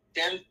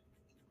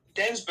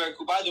Dansberg,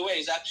 who, by the way,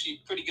 is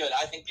actually pretty good.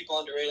 I think people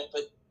underrate him,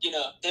 but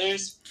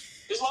there's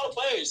a lot of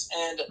players,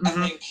 and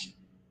I think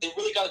they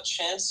really got a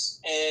chance.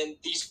 And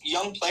these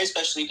young players,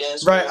 especially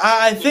Dansberg, right.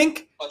 I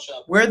think punch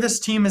up. where this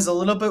team is a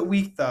little bit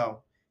weak,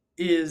 though,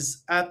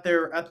 is at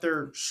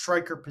their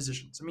striker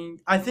positions. I mean,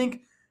 I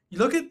think you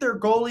look at their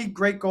goalie,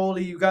 great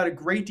goalie. You got a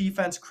great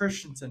defense,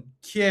 Christensen,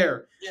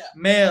 Kjær,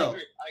 Mail, I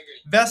agree.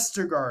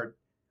 Vestergaard,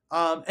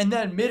 and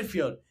then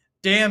midfield,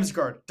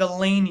 Damsgaard,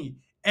 Delaney,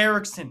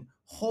 Eriksson,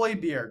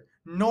 Højbjerg,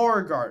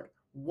 Norgard,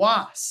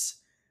 Was.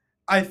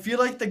 I feel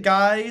like the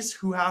guys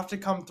who have to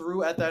come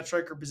through at that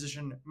striker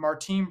position,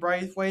 Martin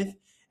Braithwaite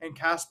and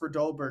Kasper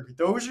Dolberg,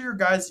 those are your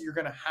guys that you're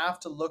going to have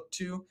to look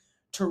to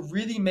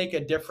really make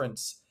a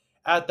difference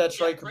at that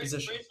striker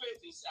position.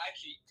 Braithwaite is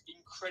actually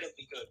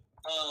incredibly good.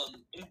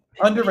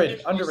 Underrated.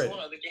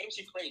 The games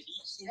he played,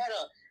 he had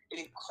an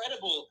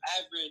incredible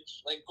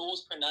average, like,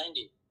 goals per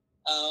 90.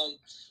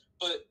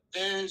 But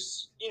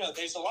there's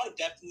a lot of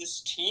depth in this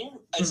team.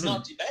 It's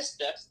not the best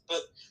depth,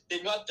 but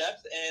they've got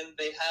depth, and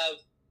they have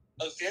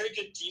a very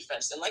good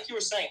defense. And like you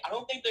were saying, I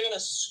don't think they're going to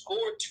score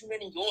too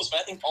many goals, but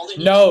I think all they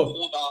need is to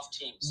hold off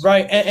teams.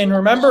 Right, and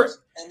remember,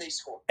 and they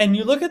score. And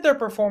you look at their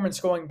performance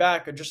going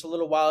back just a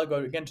little while ago,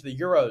 again, to the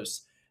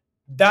Euros.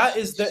 That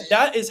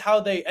is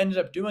how they ended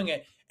up doing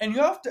it. And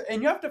you have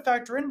to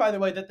factor in, by the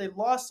way, that they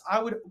lost.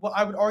 What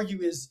I would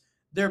argue is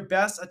their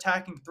best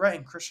attacking threat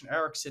in Christian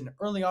Eriksen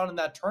early on in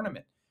that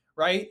tournament,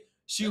 right?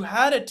 So you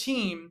had a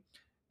team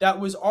that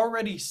was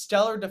already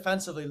stellar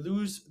defensively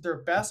lose their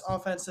best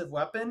offensive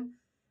weapon.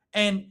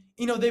 And,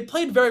 they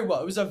played very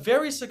well. It was a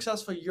very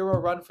successful Euro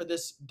run for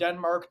this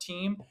Denmark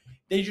team.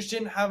 They just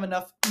didn't have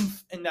enough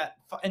oomph in that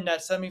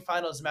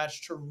semifinals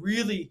match to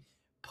really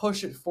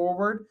push it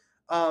forward.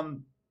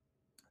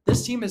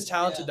 This team is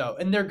talented, though,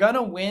 and they're going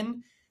to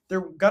win.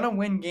 They're going to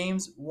win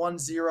games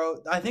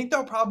 1-0. I think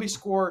they'll probably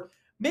score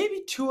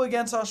maybe 2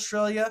 against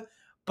Australia,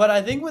 but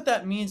I think what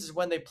that means is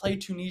when they play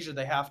Tunisia,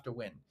 they have to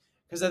win.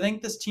 Because I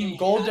think this team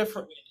goal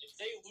difference. If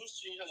they lose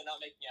Tunisia, they're not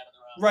making it out of the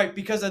round. Right,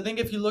 because I think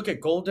if you look at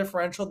goal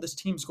differential, this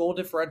team's goal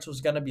differential is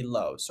going to be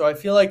low. So I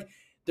feel like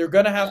they're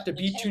going to have to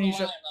beat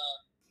Tunisia. On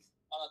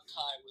a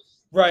tie with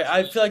right,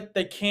 I feel like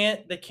they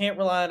can't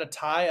rely on a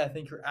tie. I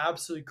think you're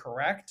absolutely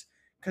correct.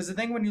 Because I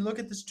think when you look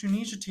at this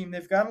Tunisia team,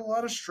 they've got a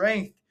lot of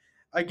strength.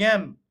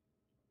 Again,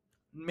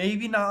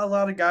 maybe not a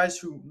lot of guys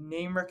who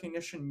name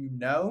recognition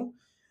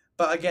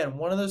but again,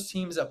 one of those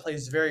teams that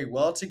plays very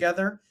well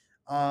together.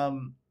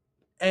 And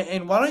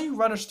why don't you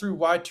run us through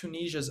why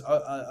Tunisia is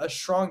a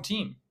strong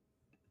team?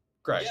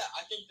 Greg. Yeah,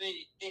 I think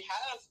they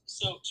have.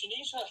 So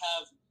Tunisia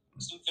have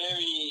some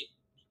very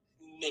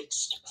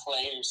mixed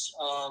players.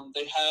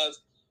 They have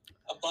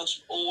a bunch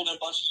of old and a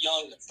bunch of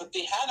young, but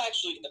they have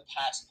actually in the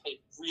past played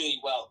really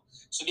well.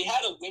 So they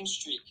had a win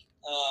streak,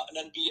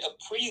 a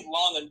pretty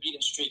long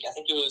unbeaten streak. I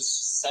think it was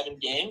 7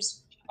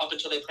 games up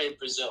until they played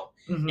Brazil.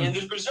 Mm-hmm. And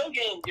the Brazil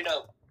game,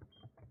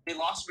 they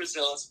lost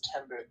Brazil in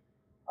September.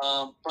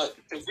 But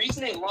the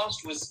reason they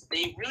lost was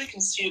they really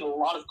conceded a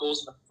lot of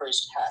goals in the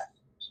first half.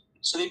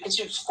 So they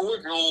conceded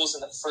 4 goals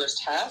in the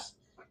first half.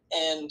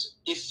 And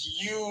if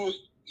you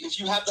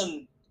have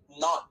them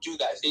not do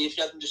that, if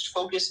you have them just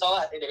focused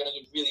on it, I think they're going to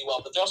do really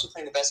well. But they're also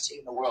playing the best team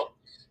in the world.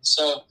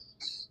 So,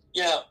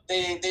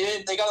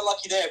 they got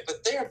unlucky there.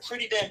 But they are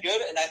pretty damn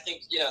good. And I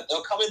think,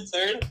 they'll come in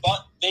third.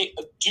 But they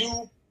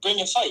do bring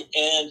a fight.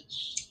 And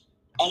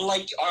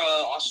unlike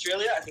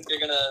Australia, I think they're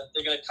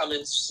gonna come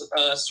in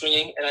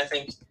swinging, and I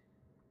think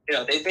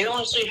they don't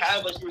actually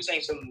have, like you were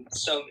saying,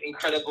 some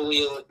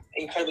incredibly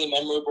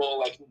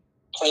memorable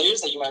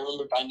players that you might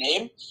remember by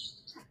name.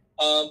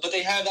 But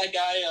they have that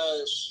guy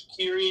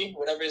Shaqiri,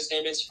 whatever his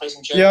name is. He plays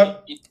in Germany.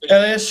 Yep,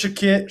 Elias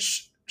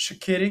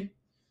Shaqiri.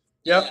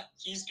 Yep. Yeah,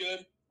 he's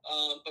good.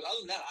 But other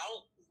than that, I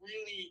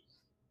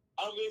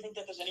don't really think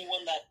that there's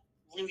anyone that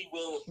really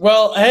will.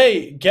 Well,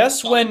 hey,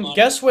 guess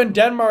when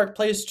Denmark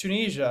plays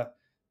Tunisia?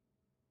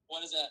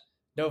 When is that?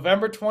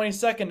 November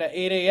 22nd at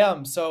 8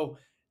 a.m. So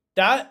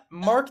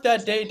mark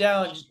that day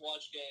down.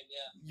 Watch game,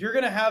 yeah. You're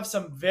going to have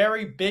some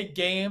very big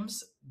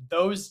games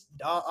those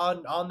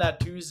on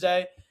that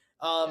Tuesday.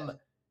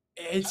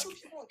 It's How do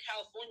people in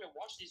California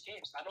watch these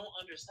games? I don't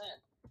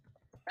understand.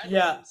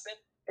 Yeah.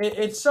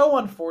 It's so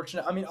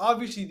unfortunate. I mean,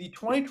 obviously, the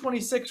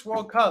 2026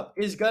 World Cup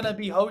is going to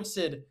be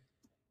hosted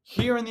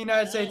here in the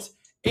United States,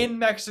 in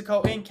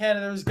Mexico, in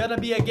Canada. There's going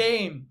to be a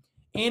game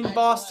in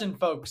Boston,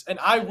 folks. And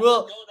I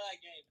will.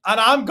 And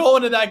I'm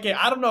going to that game.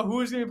 I don't know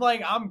who's going to be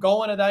playing. I'm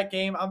going to that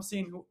game. I'm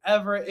seeing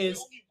whoever it is.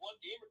 Only one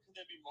game, or could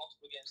there be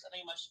multiple games? I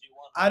think it might just be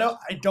one.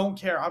 I don't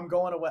care. I'm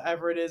going to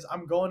whatever it is.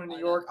 I'm going to New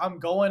York. I'm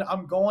going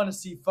to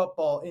see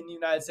football in the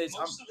United States.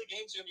 Most of the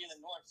games are going to be in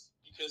the north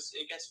because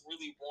it gets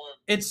really warm.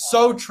 It's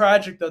so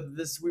tragic though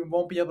that we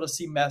won't be able to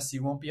see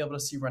Messi. Won't be able to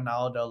see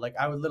Ronaldo. Like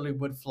I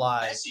would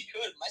fly. Messi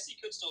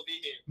could still be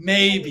here.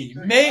 Maybe.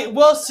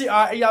 We'll see.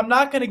 I'm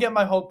not going to get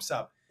my hopes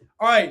up.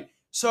 All right.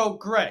 So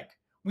Greg,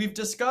 we've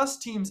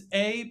discussed teams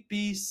A,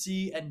 B,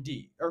 C, and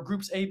D, or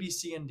groups A, B,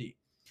 C, and D.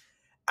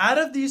 Out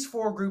of these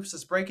four groups,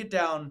 let's break it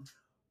down.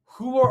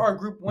 Who are our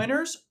group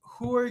winners?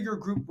 Who are your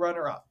group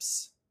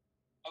runner-ups?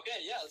 Okay,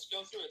 yeah, let's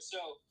go through it. So,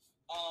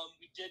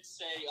 we did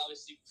say,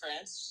 obviously,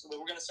 France. So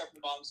we're going to start from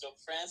the bottom. So,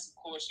 France, of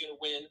course, going to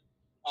win.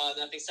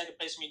 Then I think second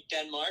place will be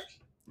Denmark.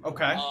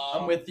 Okay,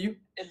 I'm with you.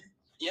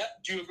 Yeah,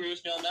 do you agree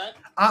with me on that?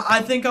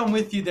 I think I'm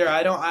with you there.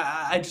 I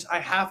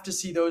have to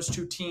see those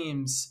two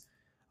teams.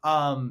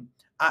 I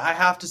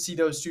have to see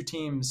those two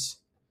teams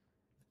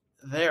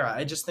there.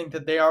 I just think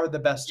that they are the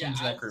best teams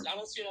in that group. I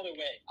don't see another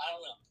way. I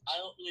don't know. I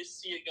don't really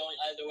see it going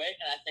either way.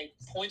 And I think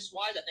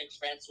points-wise, I think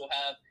France will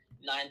have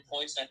 9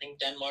 points. And I think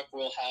Denmark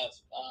will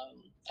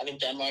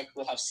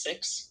have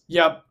 6.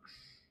 Yep.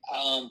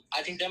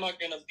 I think Denmark are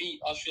going to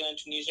beat Australia and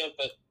Tunisia,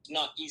 but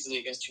not easily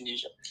against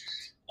Tunisia.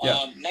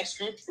 Yeah. Next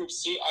group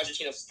C,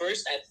 Argentina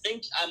first. I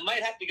think I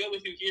might have to go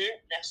with you here.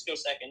 Mexico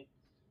second.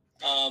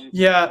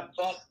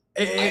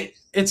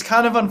 It's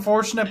kind of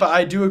unfortunate, but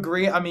I do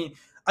agree. I mean,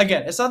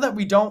 again, it's not that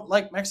we don't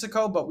like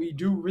Mexico, but we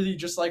do really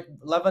just like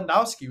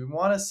Lewandowski. We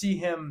want to see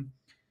him.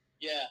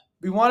 Yeah.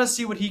 We want to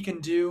see what he can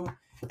do,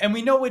 and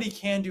we know what he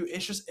can do.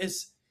 It's just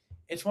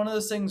it's one of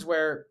those things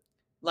where,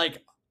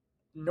 like,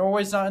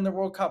 Norway's not in the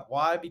World Cup.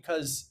 Why?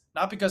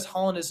 Not because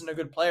Holland isn't a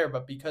good player,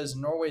 but because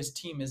Norway's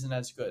team isn't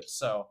as good.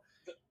 So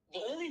the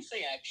only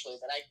thing actually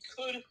that I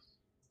could,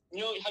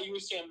 how you were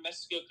saying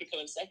Mexico could come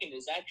in second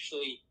is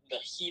actually the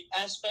heat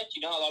aspect.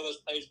 You know, a lot of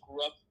those players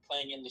grew up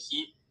playing in the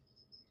heat.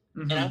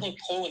 Mm-hmm. And I think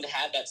Poland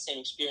had that same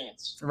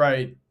experience.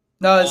 Right.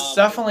 No, it's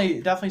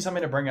definitely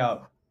something to bring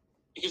up.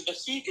 Because the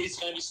heat is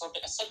going to be such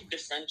a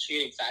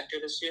differentiating factor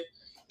this year.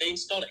 They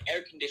installed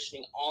air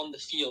conditioning on the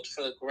field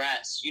for the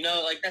grass.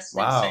 That's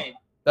insane.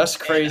 That's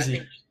crazy.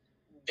 And I think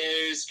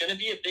there's going to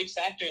be a big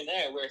factor in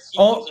there where heat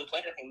doesn't play.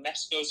 I think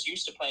Mexico's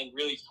used to playing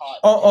really hot.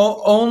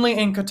 Only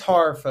in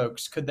Qatar,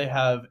 folks, could they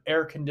have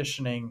air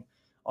conditioning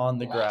on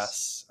the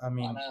grass. I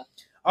mean,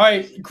 all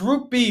right,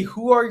 Group B,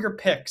 who are your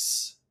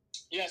picks?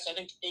 Yes, I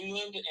think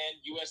England and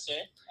USA.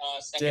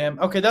 Second. Damn.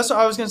 Okay, that's what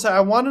I was going to say.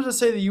 I wanted to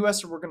say the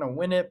U.S. were going to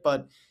win it,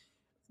 but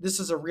this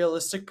is a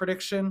realistic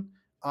prediction.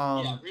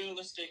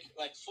 Realistic,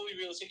 fully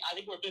realistic. I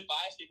think we're a bit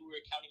biased. Maybe we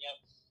were counting out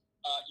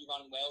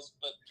Iran and Wales,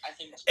 but I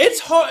think it's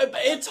hard.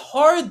 It's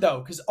hard though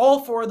because all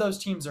four of those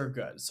teams are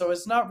good, so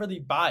it's not really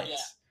biased. Yeah.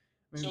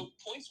 I mean, so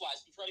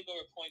points-wise, before I go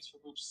over points for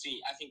Group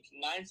C, I think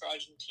 9 for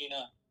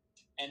Argentina,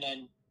 and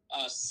then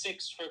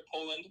 6 for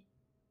Poland.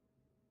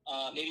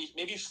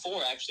 Maybe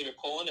 4 actually for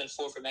Poland and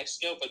 4 for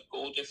Mexico, but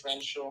goal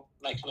differential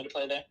might come into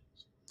play there.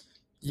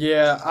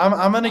 Yeah,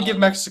 I'm gonna give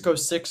Mexico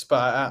 6,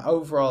 but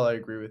overall I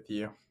agree with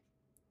you.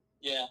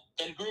 Yeah.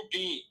 Then Group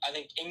B, I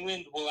think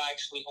England will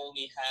actually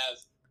only have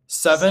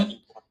 7.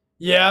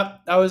 Yeah,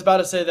 I was about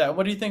to say that.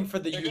 What do you think for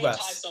the They're U.S.? Gonna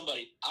tie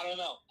somebody. I don't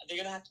know. They're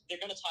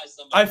gonna tie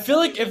somebody. I feel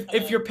like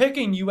if you're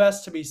picking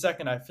U.S. to be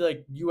second, I feel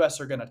like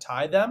U.S. are gonna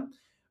tie them,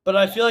 but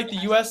I feel like the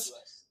U.S.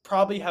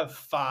 probably have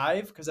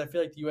 5 because I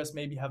feel like the U.S.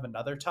 maybe have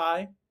another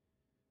tie.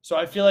 So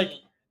I feel like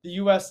the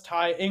U.S.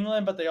 tie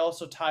England, but they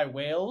also tie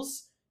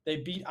Wales. They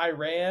beat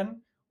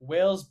Iran.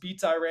 Wales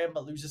beats Iran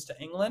but loses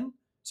to England.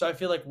 So I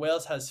feel like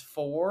Wales has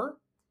 4.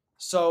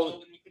 So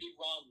when you could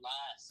Iran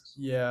last.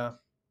 Yeah.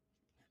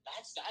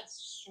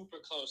 That's super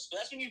close. But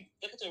that's when you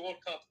look at the World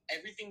Cup,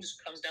 everything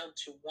just comes down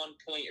to 1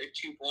 point or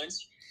 2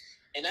 points.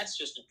 And that's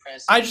just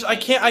impressive.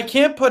 I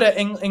can't put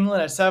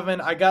England at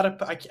 7. I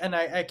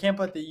can't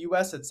put the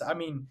U.S. at.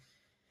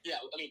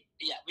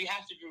 We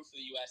have to root for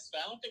the U.S. But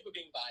I don't think we're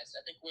being biased.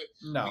 I think we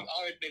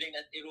are admitting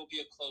that it will be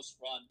a close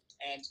run,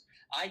 and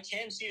I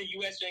can see the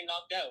U.S. getting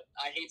knocked out.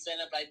 I hate saying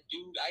that, but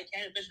I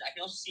can envision. I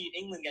can also see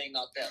England getting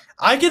knocked out.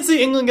 I can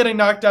see England getting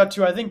knocked out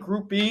too. I think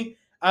Group B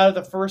out of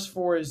the first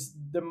 4 is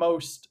the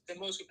most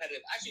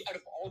competitive. Actually, out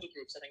of all the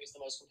groups, I think it's the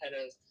most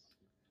competitive.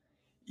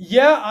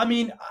 Yeah, I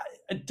mean,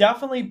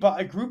 definitely,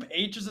 but Group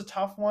H is a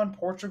tough one.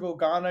 Portugal,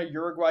 Ghana,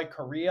 Uruguay,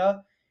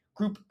 Korea.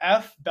 Group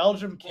F,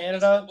 Belgium,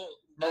 Canada,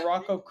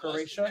 Morocco,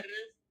 Croatia.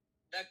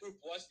 That group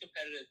was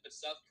competitive, but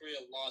South Korea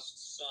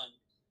lost Son.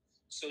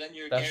 So then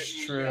you're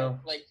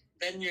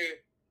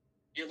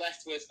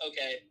left with,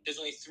 okay, there's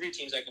only 3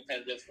 teams that are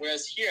competitive.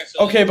 Whereas here,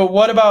 but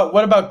what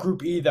about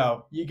Group E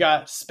though? You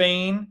got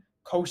Spain,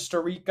 Costa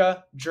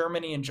Rica,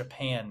 Germany, and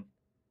Japan.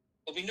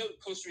 Well, we know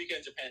Costa Rica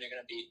and Japan are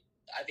going to be.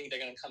 I think they're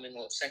going to come in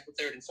second,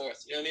 third, and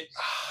fourth. You know what I mean?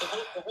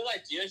 The whole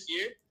idea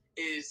here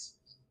is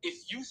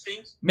if you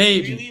think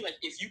Maybe. really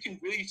if you can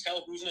really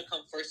tell who's going to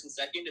come first and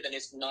second, then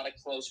it's not a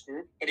close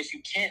group. But if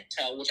you can't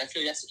tell, which I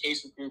feel that's the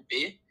case with Group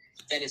B,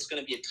 then it's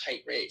going to be a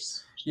tight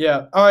race.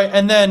 Yeah. All right.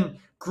 And then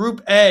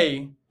Group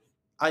A,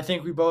 I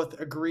think we both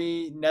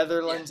agree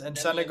Netherlands and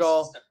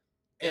Senegal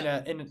in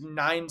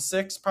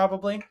 9-6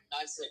 probably. 9-6,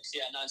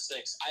 yeah,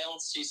 9-6. I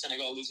don't see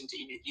Senegal losing to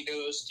either of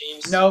those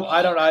teams. No,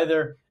 I don't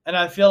either. And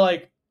I feel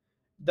like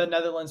the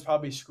Netherlands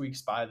probably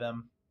squeaks by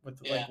them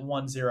with 1-0.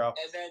 And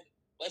then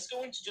let's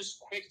go into just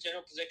quick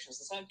general predictions.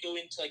 Let's not go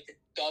into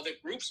the other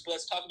groups, but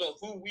let's talk about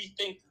who we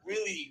think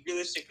really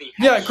realistically.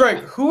 Greg,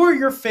 who are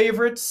your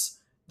favorites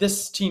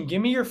this team?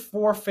 Give me your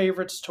 4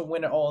 favorites to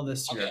win it all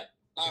this year.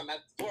 Okay. My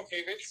 4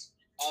 favorites.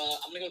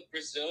 I'm gonna go with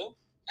Brazil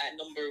at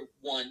number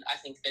 1. I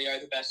think they are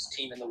the best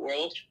team in the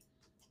world.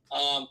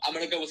 I'm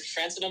gonna go with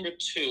France at number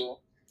 2,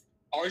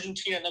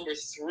 Argentina at number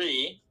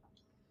 3,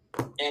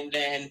 and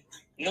then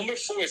number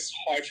 4 is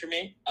hard for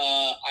me.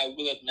 I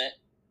will admit,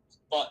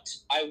 but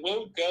I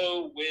will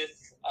go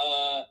with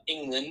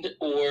England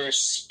or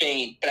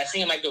Spain. But I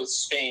think I might go with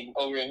Spain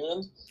over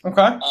England.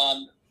 Okay.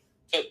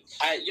 But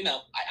I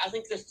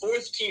think the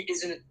 4th team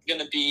isn't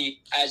gonna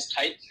be as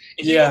tight.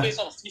 If you go based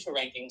on FIFA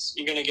rankings,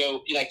 you're gonna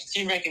go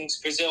team rankings: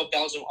 Brazil,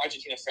 Belgium,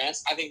 Argentina,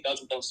 France. I think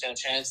Belgium don't stand a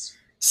chance.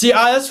 See,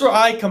 that's where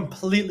I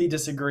completely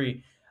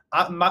disagree.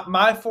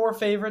 My 4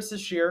 favorites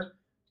this year: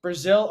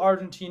 Brazil,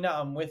 Argentina.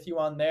 I'm with you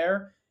on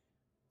there.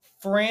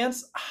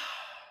 France.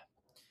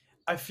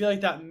 I feel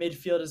like that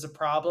midfield is a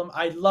problem.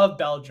 I love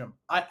Belgium.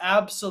 I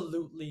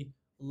absolutely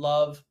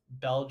love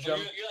Belgium.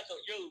 Well,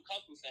 you're a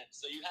Lukaku fan,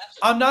 so you have to.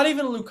 I'm not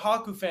even a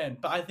Lukaku fan,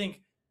 but I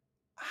think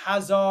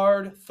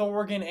Hazard,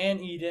 Thorgan,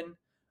 and Eden,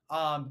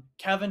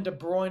 Kevin De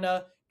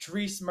Bruyne,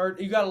 Dries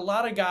Mertens. You got a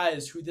lot of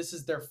guys who this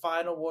is their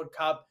final World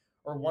Cup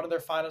or one of their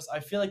finals. I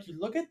feel like you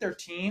look at their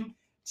team,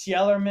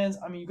 Tielemans.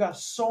 I mean, you got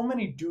so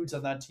many dudes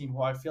on that team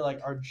who I feel like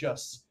are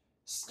just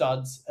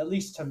studs, at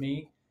least to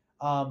me.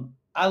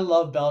 I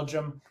love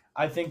Belgium.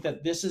 I think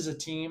that this is a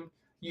team.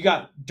 You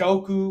got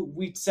Doku,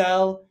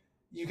 Witzel.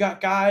 You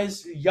got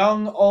guys,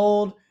 young,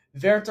 old,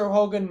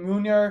 Vertonghen,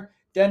 Muner.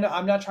 Then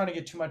I'm not trying to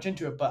get too much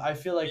into it, but I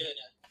feel like,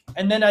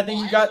 and then I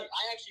think I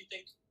actually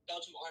think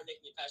Belgium are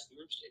making it past the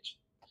group stage.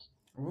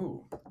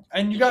 Ooh,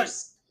 and you got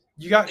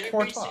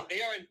Courtois.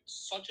 They are in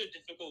such a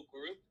difficult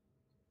group,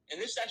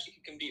 and this actually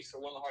can be for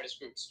one of the hardest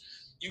groups.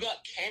 You got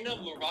Canada,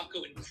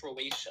 Morocco, and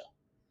Croatia.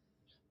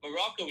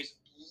 Morocco is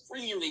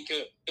really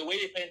good. The way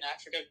they play in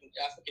African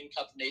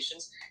Cup of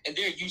Nations, and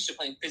they're used to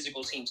playing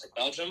physical teams like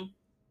Belgium.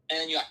 And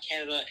then you got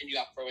Canada and you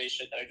got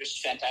Croatia that are just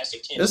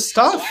fantastic teams. It's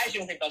tough. So I actually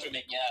don't think Belgium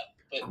making it out.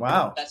 But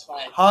wow. That's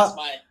my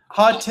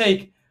hot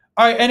take.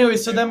 All right, anyway,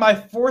 so then my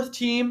 4th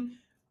team,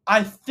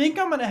 I think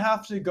I'm going to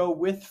have to go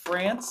with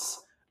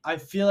France. I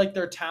feel like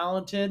they're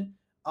talented,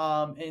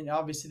 and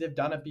obviously they've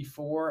done it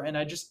before. And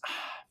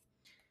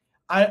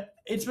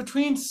it's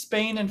between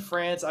Spain and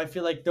France. I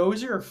feel like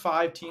those are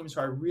 5 teams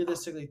who I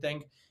realistically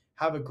think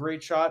have a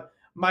great shot.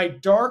 My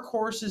dark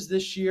horses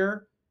this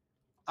year,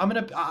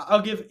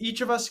 I'll give each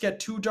of us get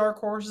 2 dark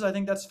horses. I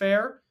think that's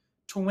fair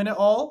to win it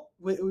all.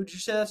 Would you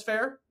say that's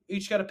fair?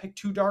 Each got to pick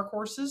 2 dark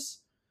horses.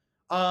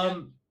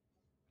 All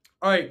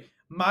right.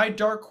 My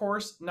dark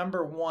horse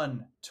number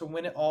 1 to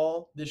win it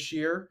all this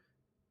year.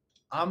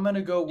 I'm going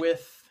to go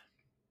with.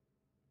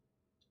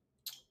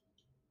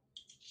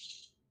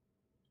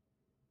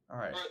 All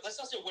right. Let's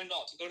not say win it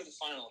all to go to the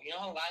final. You know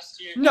how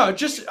last year. No,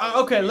 just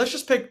okay. Let's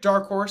just pick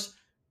dark horse.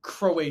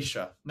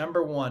 Croatia,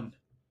 number 1,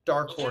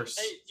 dark horse.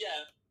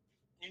 Yeah.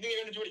 You think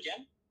you're going to do it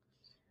again?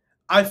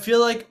 I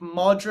feel like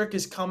Modric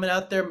is coming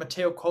out there.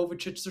 Mateo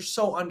Kovacic, they're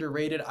so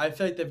underrated. I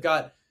feel like they've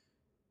got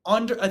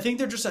I think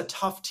they're just a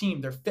tough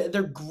team.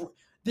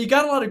 They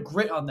got a lot of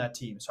grit on that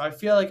team. So I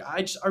feel like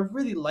I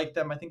really like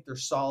them. I think they're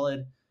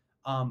solid.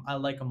 I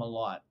like them a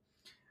lot.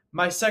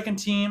 My second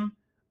team,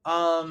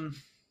 I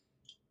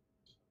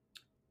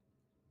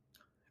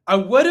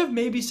would have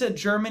maybe said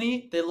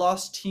Germany. They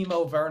lost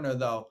Timo Werner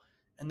though.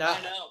 And I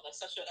know that's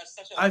such a.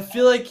 I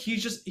feel like he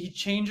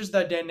changes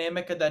the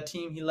dynamic of that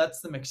team. He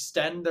lets them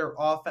extend their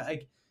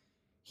offense.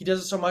 He does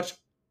it so much,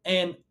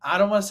 and I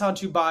don't want to sound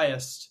too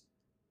biased.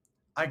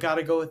 I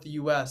gotta go with the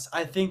U.S.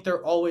 I think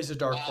they're always a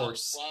dark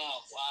horse.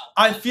 Wow.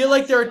 I feel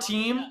like they're a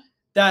team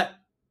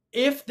that,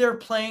 if they're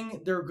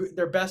playing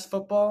their best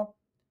football,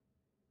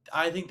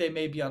 I think they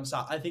may be on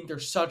top. I think they're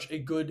such a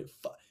good.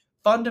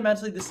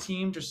 Fundamentally, this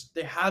team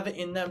they have it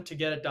in them to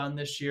get it done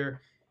this year.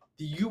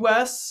 The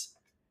U.S.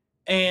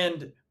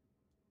 And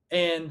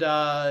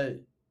so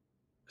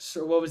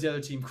what was the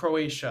other team?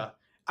 Croatia.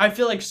 I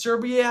feel like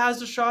Serbia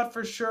has a shot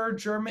for sure.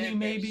 Germany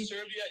maybe.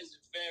 Serbia is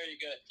very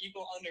good.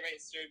 People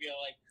underrate Serbia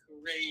like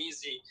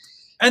crazy.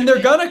 And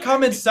they're gonna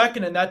come in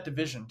second in that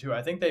division too.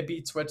 I think they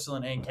beat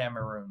Switzerland and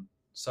Cameroon.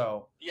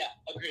 So. Yeah,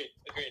 agreed.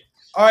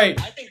 All right,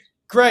 I think.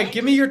 Greg,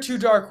 give me your 2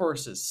 dark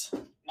horses.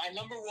 My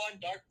number 1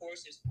 dark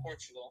horse is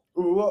Portugal.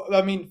 Ooh,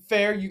 I mean,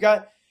 fair.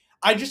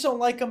 I just don't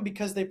like them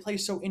because they play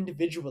so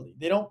individually.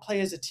 They don't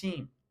play as a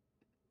team.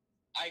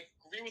 I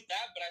agree with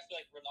that, but I feel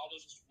like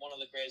Ronaldo's just one of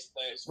the greatest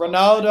players.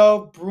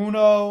 Ronaldo,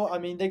 Bruno, I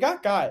mean, they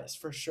got guys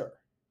for sure.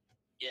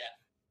 Yeah.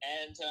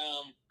 And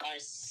my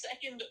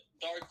second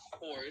dark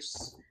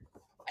horse,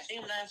 I think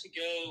I'm going to have to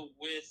go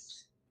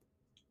with...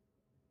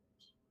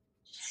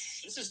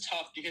 This is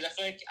tough because I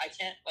feel like I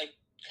can't,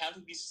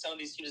 counting some of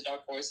these teams as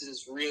dark horses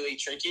is really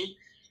tricky.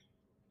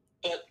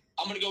 But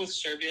I'm going to go with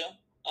Serbia.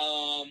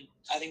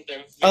 I think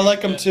they're I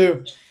like them good.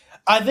 too.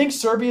 I think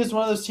Serbia is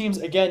one of those teams,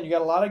 again, you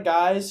got a lot of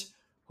guys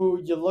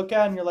who you look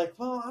at and you're like,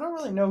 well, I don't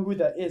really know who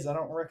that is. I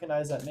don't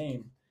recognize that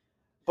name.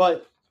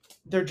 But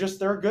they're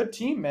a good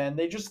team, man.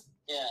 They just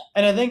Yeah.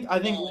 And I think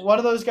one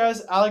of those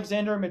guys,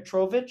 Alexander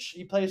Mitrovic,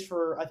 he plays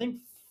for, I think,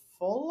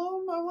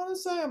 Fulham, I want to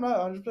say. I'm not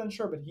 100%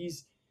 sure, but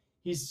he's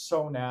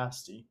so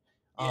nasty.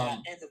 Yeah,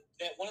 and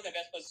one of the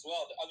best players as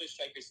well, the other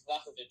strikers,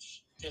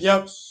 Vlahovic.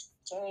 Yep.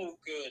 So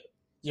good.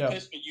 He Yep.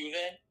 plays for Juve.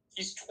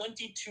 He's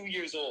 22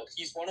 years old.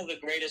 He's one of the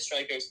greatest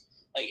strikers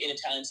in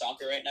Italian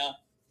soccer right now.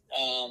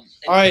 And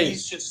All right.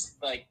 he's just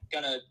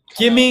gonna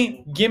Give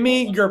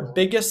me your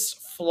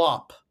biggest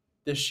flop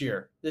this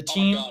year. The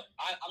team. Oh my God.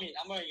 I mean,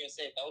 I'm not gonna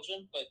say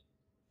Belgium, but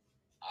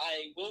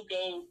I will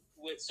go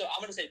with. So I'm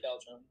gonna say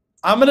Belgium.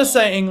 I'm gonna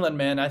say England,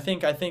 man. I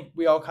think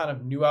we all kind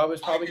of knew I was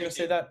probably agree gonna with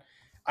say you. that.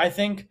 I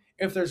think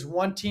if there's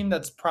one team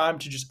that's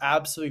primed to just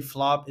absolutely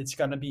flop, it's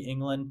gonna be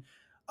England.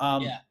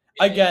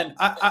 Again,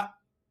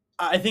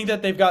 I think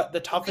that they've got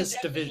the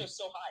toughest division,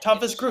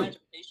 toughest group,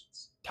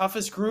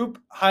 toughest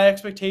group, high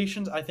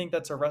expectations. I think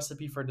that's a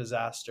recipe for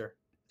disaster.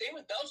 Same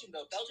with Belgium,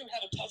 though. Belgium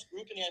had a tough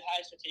group and they had high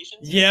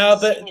expectations. Yeah,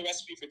 It's a similar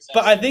recipe for disaster.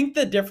 but I think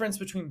the difference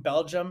between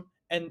Belgium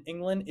and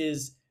England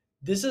is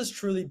this is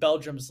truly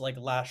Belgium's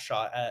last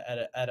shot at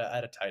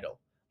a title.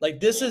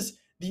 This is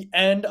the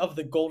end of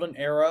the golden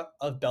era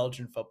of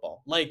Belgian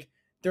football.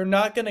 They're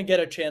not gonna get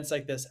a chance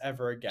like this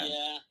ever again.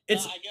 Yeah,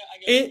 It's I get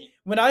it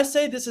when I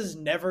say this is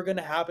never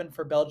gonna happen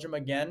for Belgium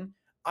again.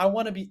 I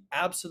want to be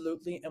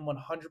absolutely and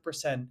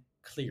 100%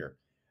 clear.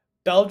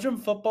 Belgium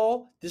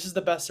football, this is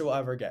the best it will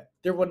ever get.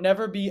 There will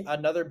never be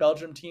another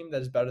Belgium team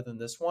that is better than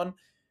this one.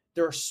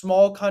 They're a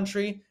small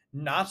country,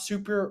 not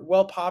super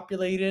well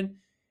populated,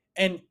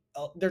 and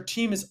their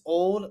team is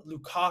old.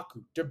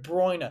 Lukaku, De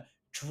Bruyne,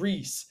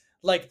 Dries,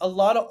 a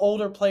lot of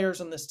older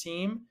players on this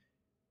team.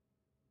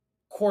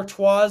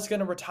 Courtois is going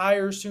to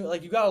retire soon.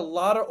 You got a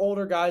lot of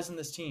older guys in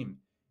this team.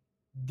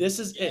 This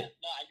is it. No,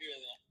 I agree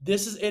with that.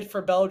 This is it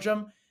for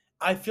Belgium.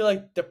 I feel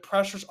like the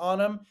pressure's on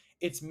them.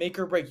 It's make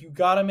or break. You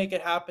got to make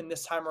it happen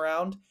this time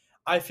around.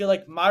 I feel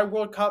like my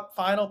World Cup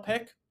final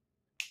pick,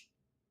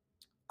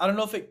 I don't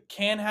know if it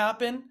can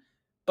happen,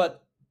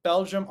 but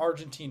Belgium,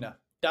 Argentina.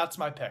 That's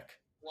my pick.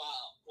 Wow.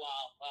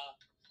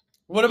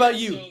 What about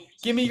you? So,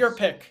 Give me your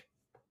pick.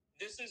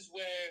 This is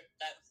where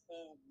that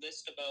whole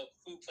list about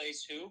who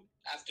plays who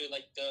after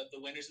the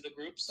winners of the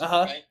groups,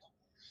 right?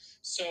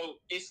 So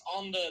if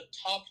on the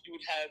top you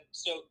would have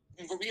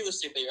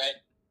realistically,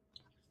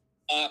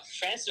 right?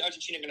 France and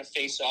Argentina are going to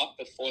face off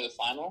before the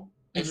final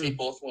if they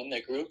both win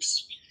their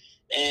groups,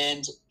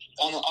 and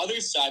on the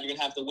other side you're going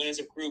to have the winners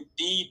of Group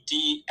B,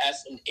 D, F,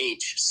 and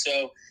H.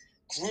 So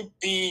Group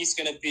B is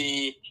going to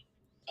be,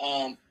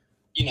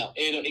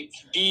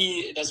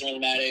 it doesn't really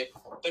matter.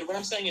 But what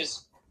I'm saying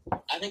is,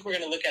 I think we're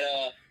going to look at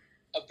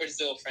a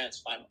Brazil-France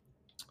final.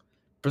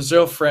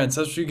 Brazil-France,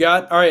 that's what you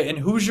got? All right, and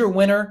who's your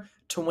winner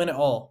to win it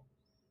all?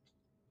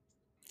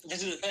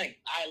 This is the thing.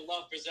 I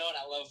love Brazil and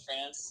I love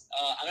France.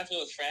 I'm going to go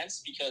with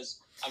France because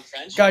I'm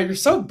French. God, you're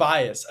so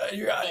biased.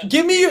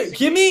 Give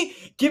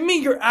me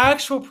your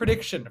actual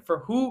prediction for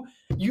who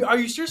you are.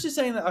 You seriously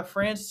saying that a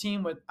France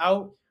team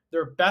without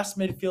their best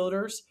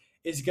midfielders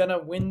is gonna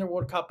win the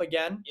World Cup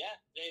again? Yeah,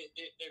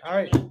 they're all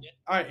right. Win, yeah.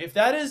 All right. If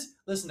that is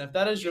your the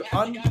guy who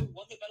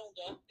won the Ballon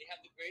d'Or. They have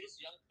the greatest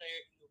young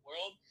player in the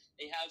world.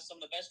 They have some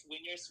of the best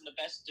wingers, some of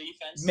the best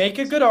defense. Make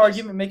a good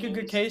argument. Make a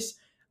good case.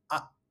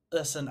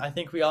 Listen, I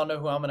think we all know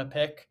who I'm gonna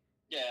pick.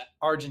 Yeah.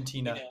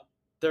 Argentina.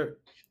 They're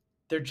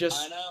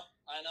just. I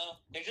know.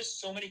 There's just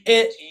so many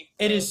good teams.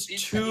 It is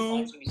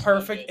too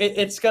perfect.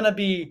 It's gonna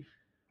be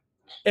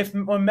if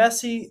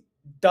Messi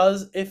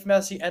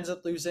ends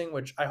up losing,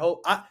 which I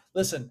hope.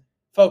 Listen,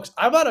 folks,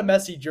 I bought a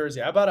Messi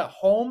jersey. I bought a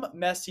home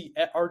Messi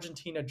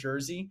Argentina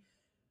jersey.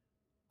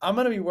 I'm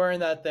gonna be wearing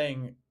that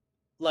thing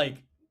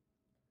like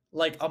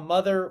a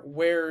mother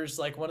wears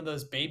one of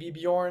those baby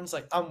Bjorns.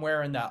 I'm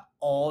wearing that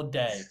all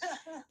day.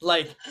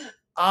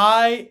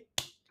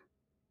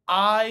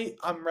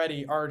 I'm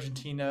ready.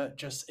 Argentina,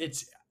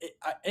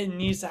 it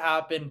needs to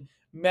happen.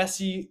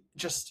 Messi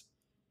just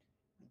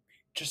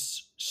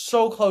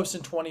so close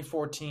in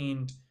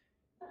 2014.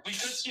 We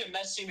could see a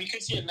Messi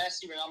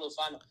Ronaldo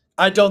final.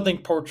 I don't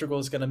think Portugal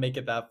is going to make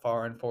it that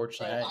far,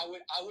 unfortunately. I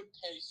would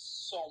pay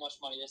so much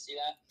money to see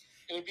that.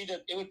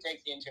 It would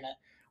break the internet.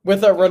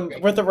 With a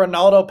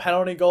Ronaldo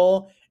penalty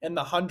goal in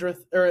the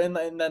 100th or in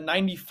the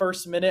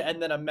 91st minute,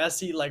 and then a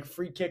Messi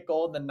free kick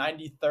goal in the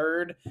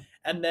 93rd,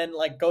 and then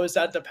goes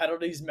out to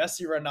penalties.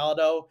 Messi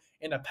Ronaldo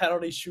in a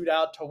penalty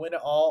shootout to win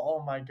it all.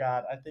 Oh my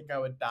God, I think I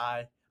would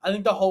die. I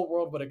think the whole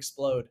world would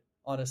explode,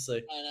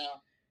 honestly. I know.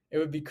 It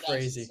would be That's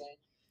crazy. insane.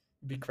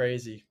 It'd be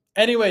crazy.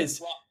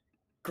 Anyways, Well,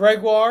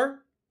 Gregoire,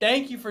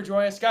 thank you for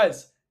joining us.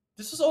 Guys,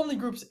 this was only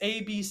groups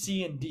A, B,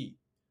 C, and D.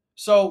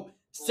 So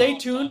stay long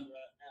tuned. time,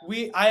 but,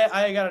 yeah.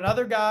 I got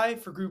another guy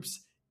for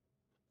groups,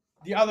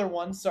 the other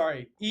one,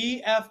 sorry,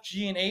 E, F,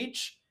 G, and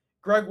H.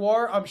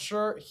 Gregoire, I'm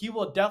sure he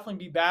will definitely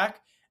be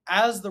back.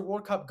 As the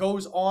World Cup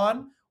goes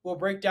on, we'll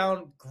break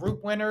down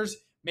group winners,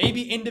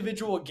 maybe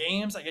individual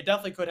games. Like, it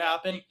definitely could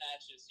happen. Big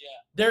matches, yeah.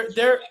 There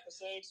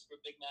Episodes for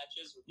big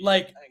matches. Would be,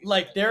 like I think it's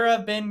like good. there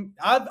have been,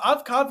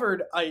 I've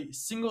covered a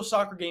single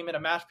soccer game in a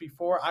match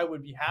before. I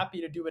would be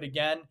happy to do it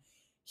again.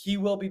 He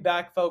will be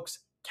back, folks.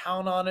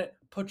 Count on it.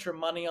 Put your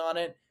money on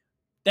it.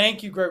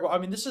 Thank you, Greg. I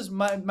mean, this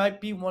might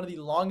be one of the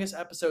longest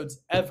episodes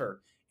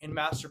ever in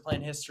Master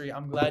Plan history.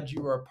 I'm glad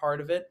you were a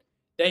part of it.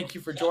 Thank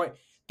you for joining.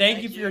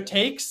 Thank you for your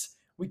takes.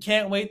 We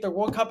can't wait. The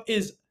World Cup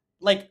is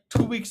like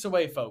 2 weeks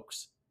away,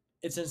 folks.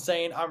 It's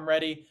insane. I'm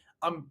ready.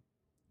 I'm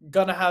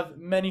gonna have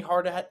many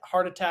heart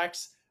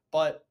attacks,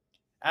 but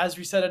as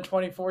we said in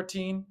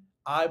 2014,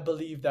 I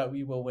believe that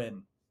we will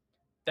win.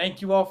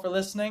 Thank you all for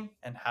listening,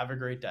 and have a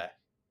great day.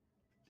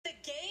 The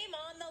game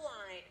on the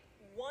line.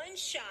 One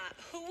shot.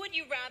 Who would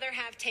you rather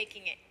have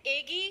taking it?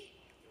 Iggy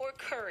or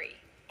Curry?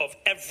 Of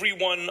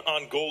everyone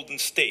on Golden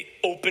State,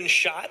 open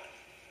shot,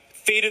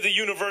 fate of the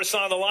universe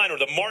on the line, or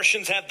the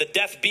Martians have the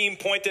death beam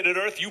pointed at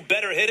Earth, you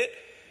better hit it.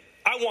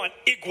 I want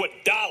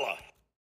Iguodala.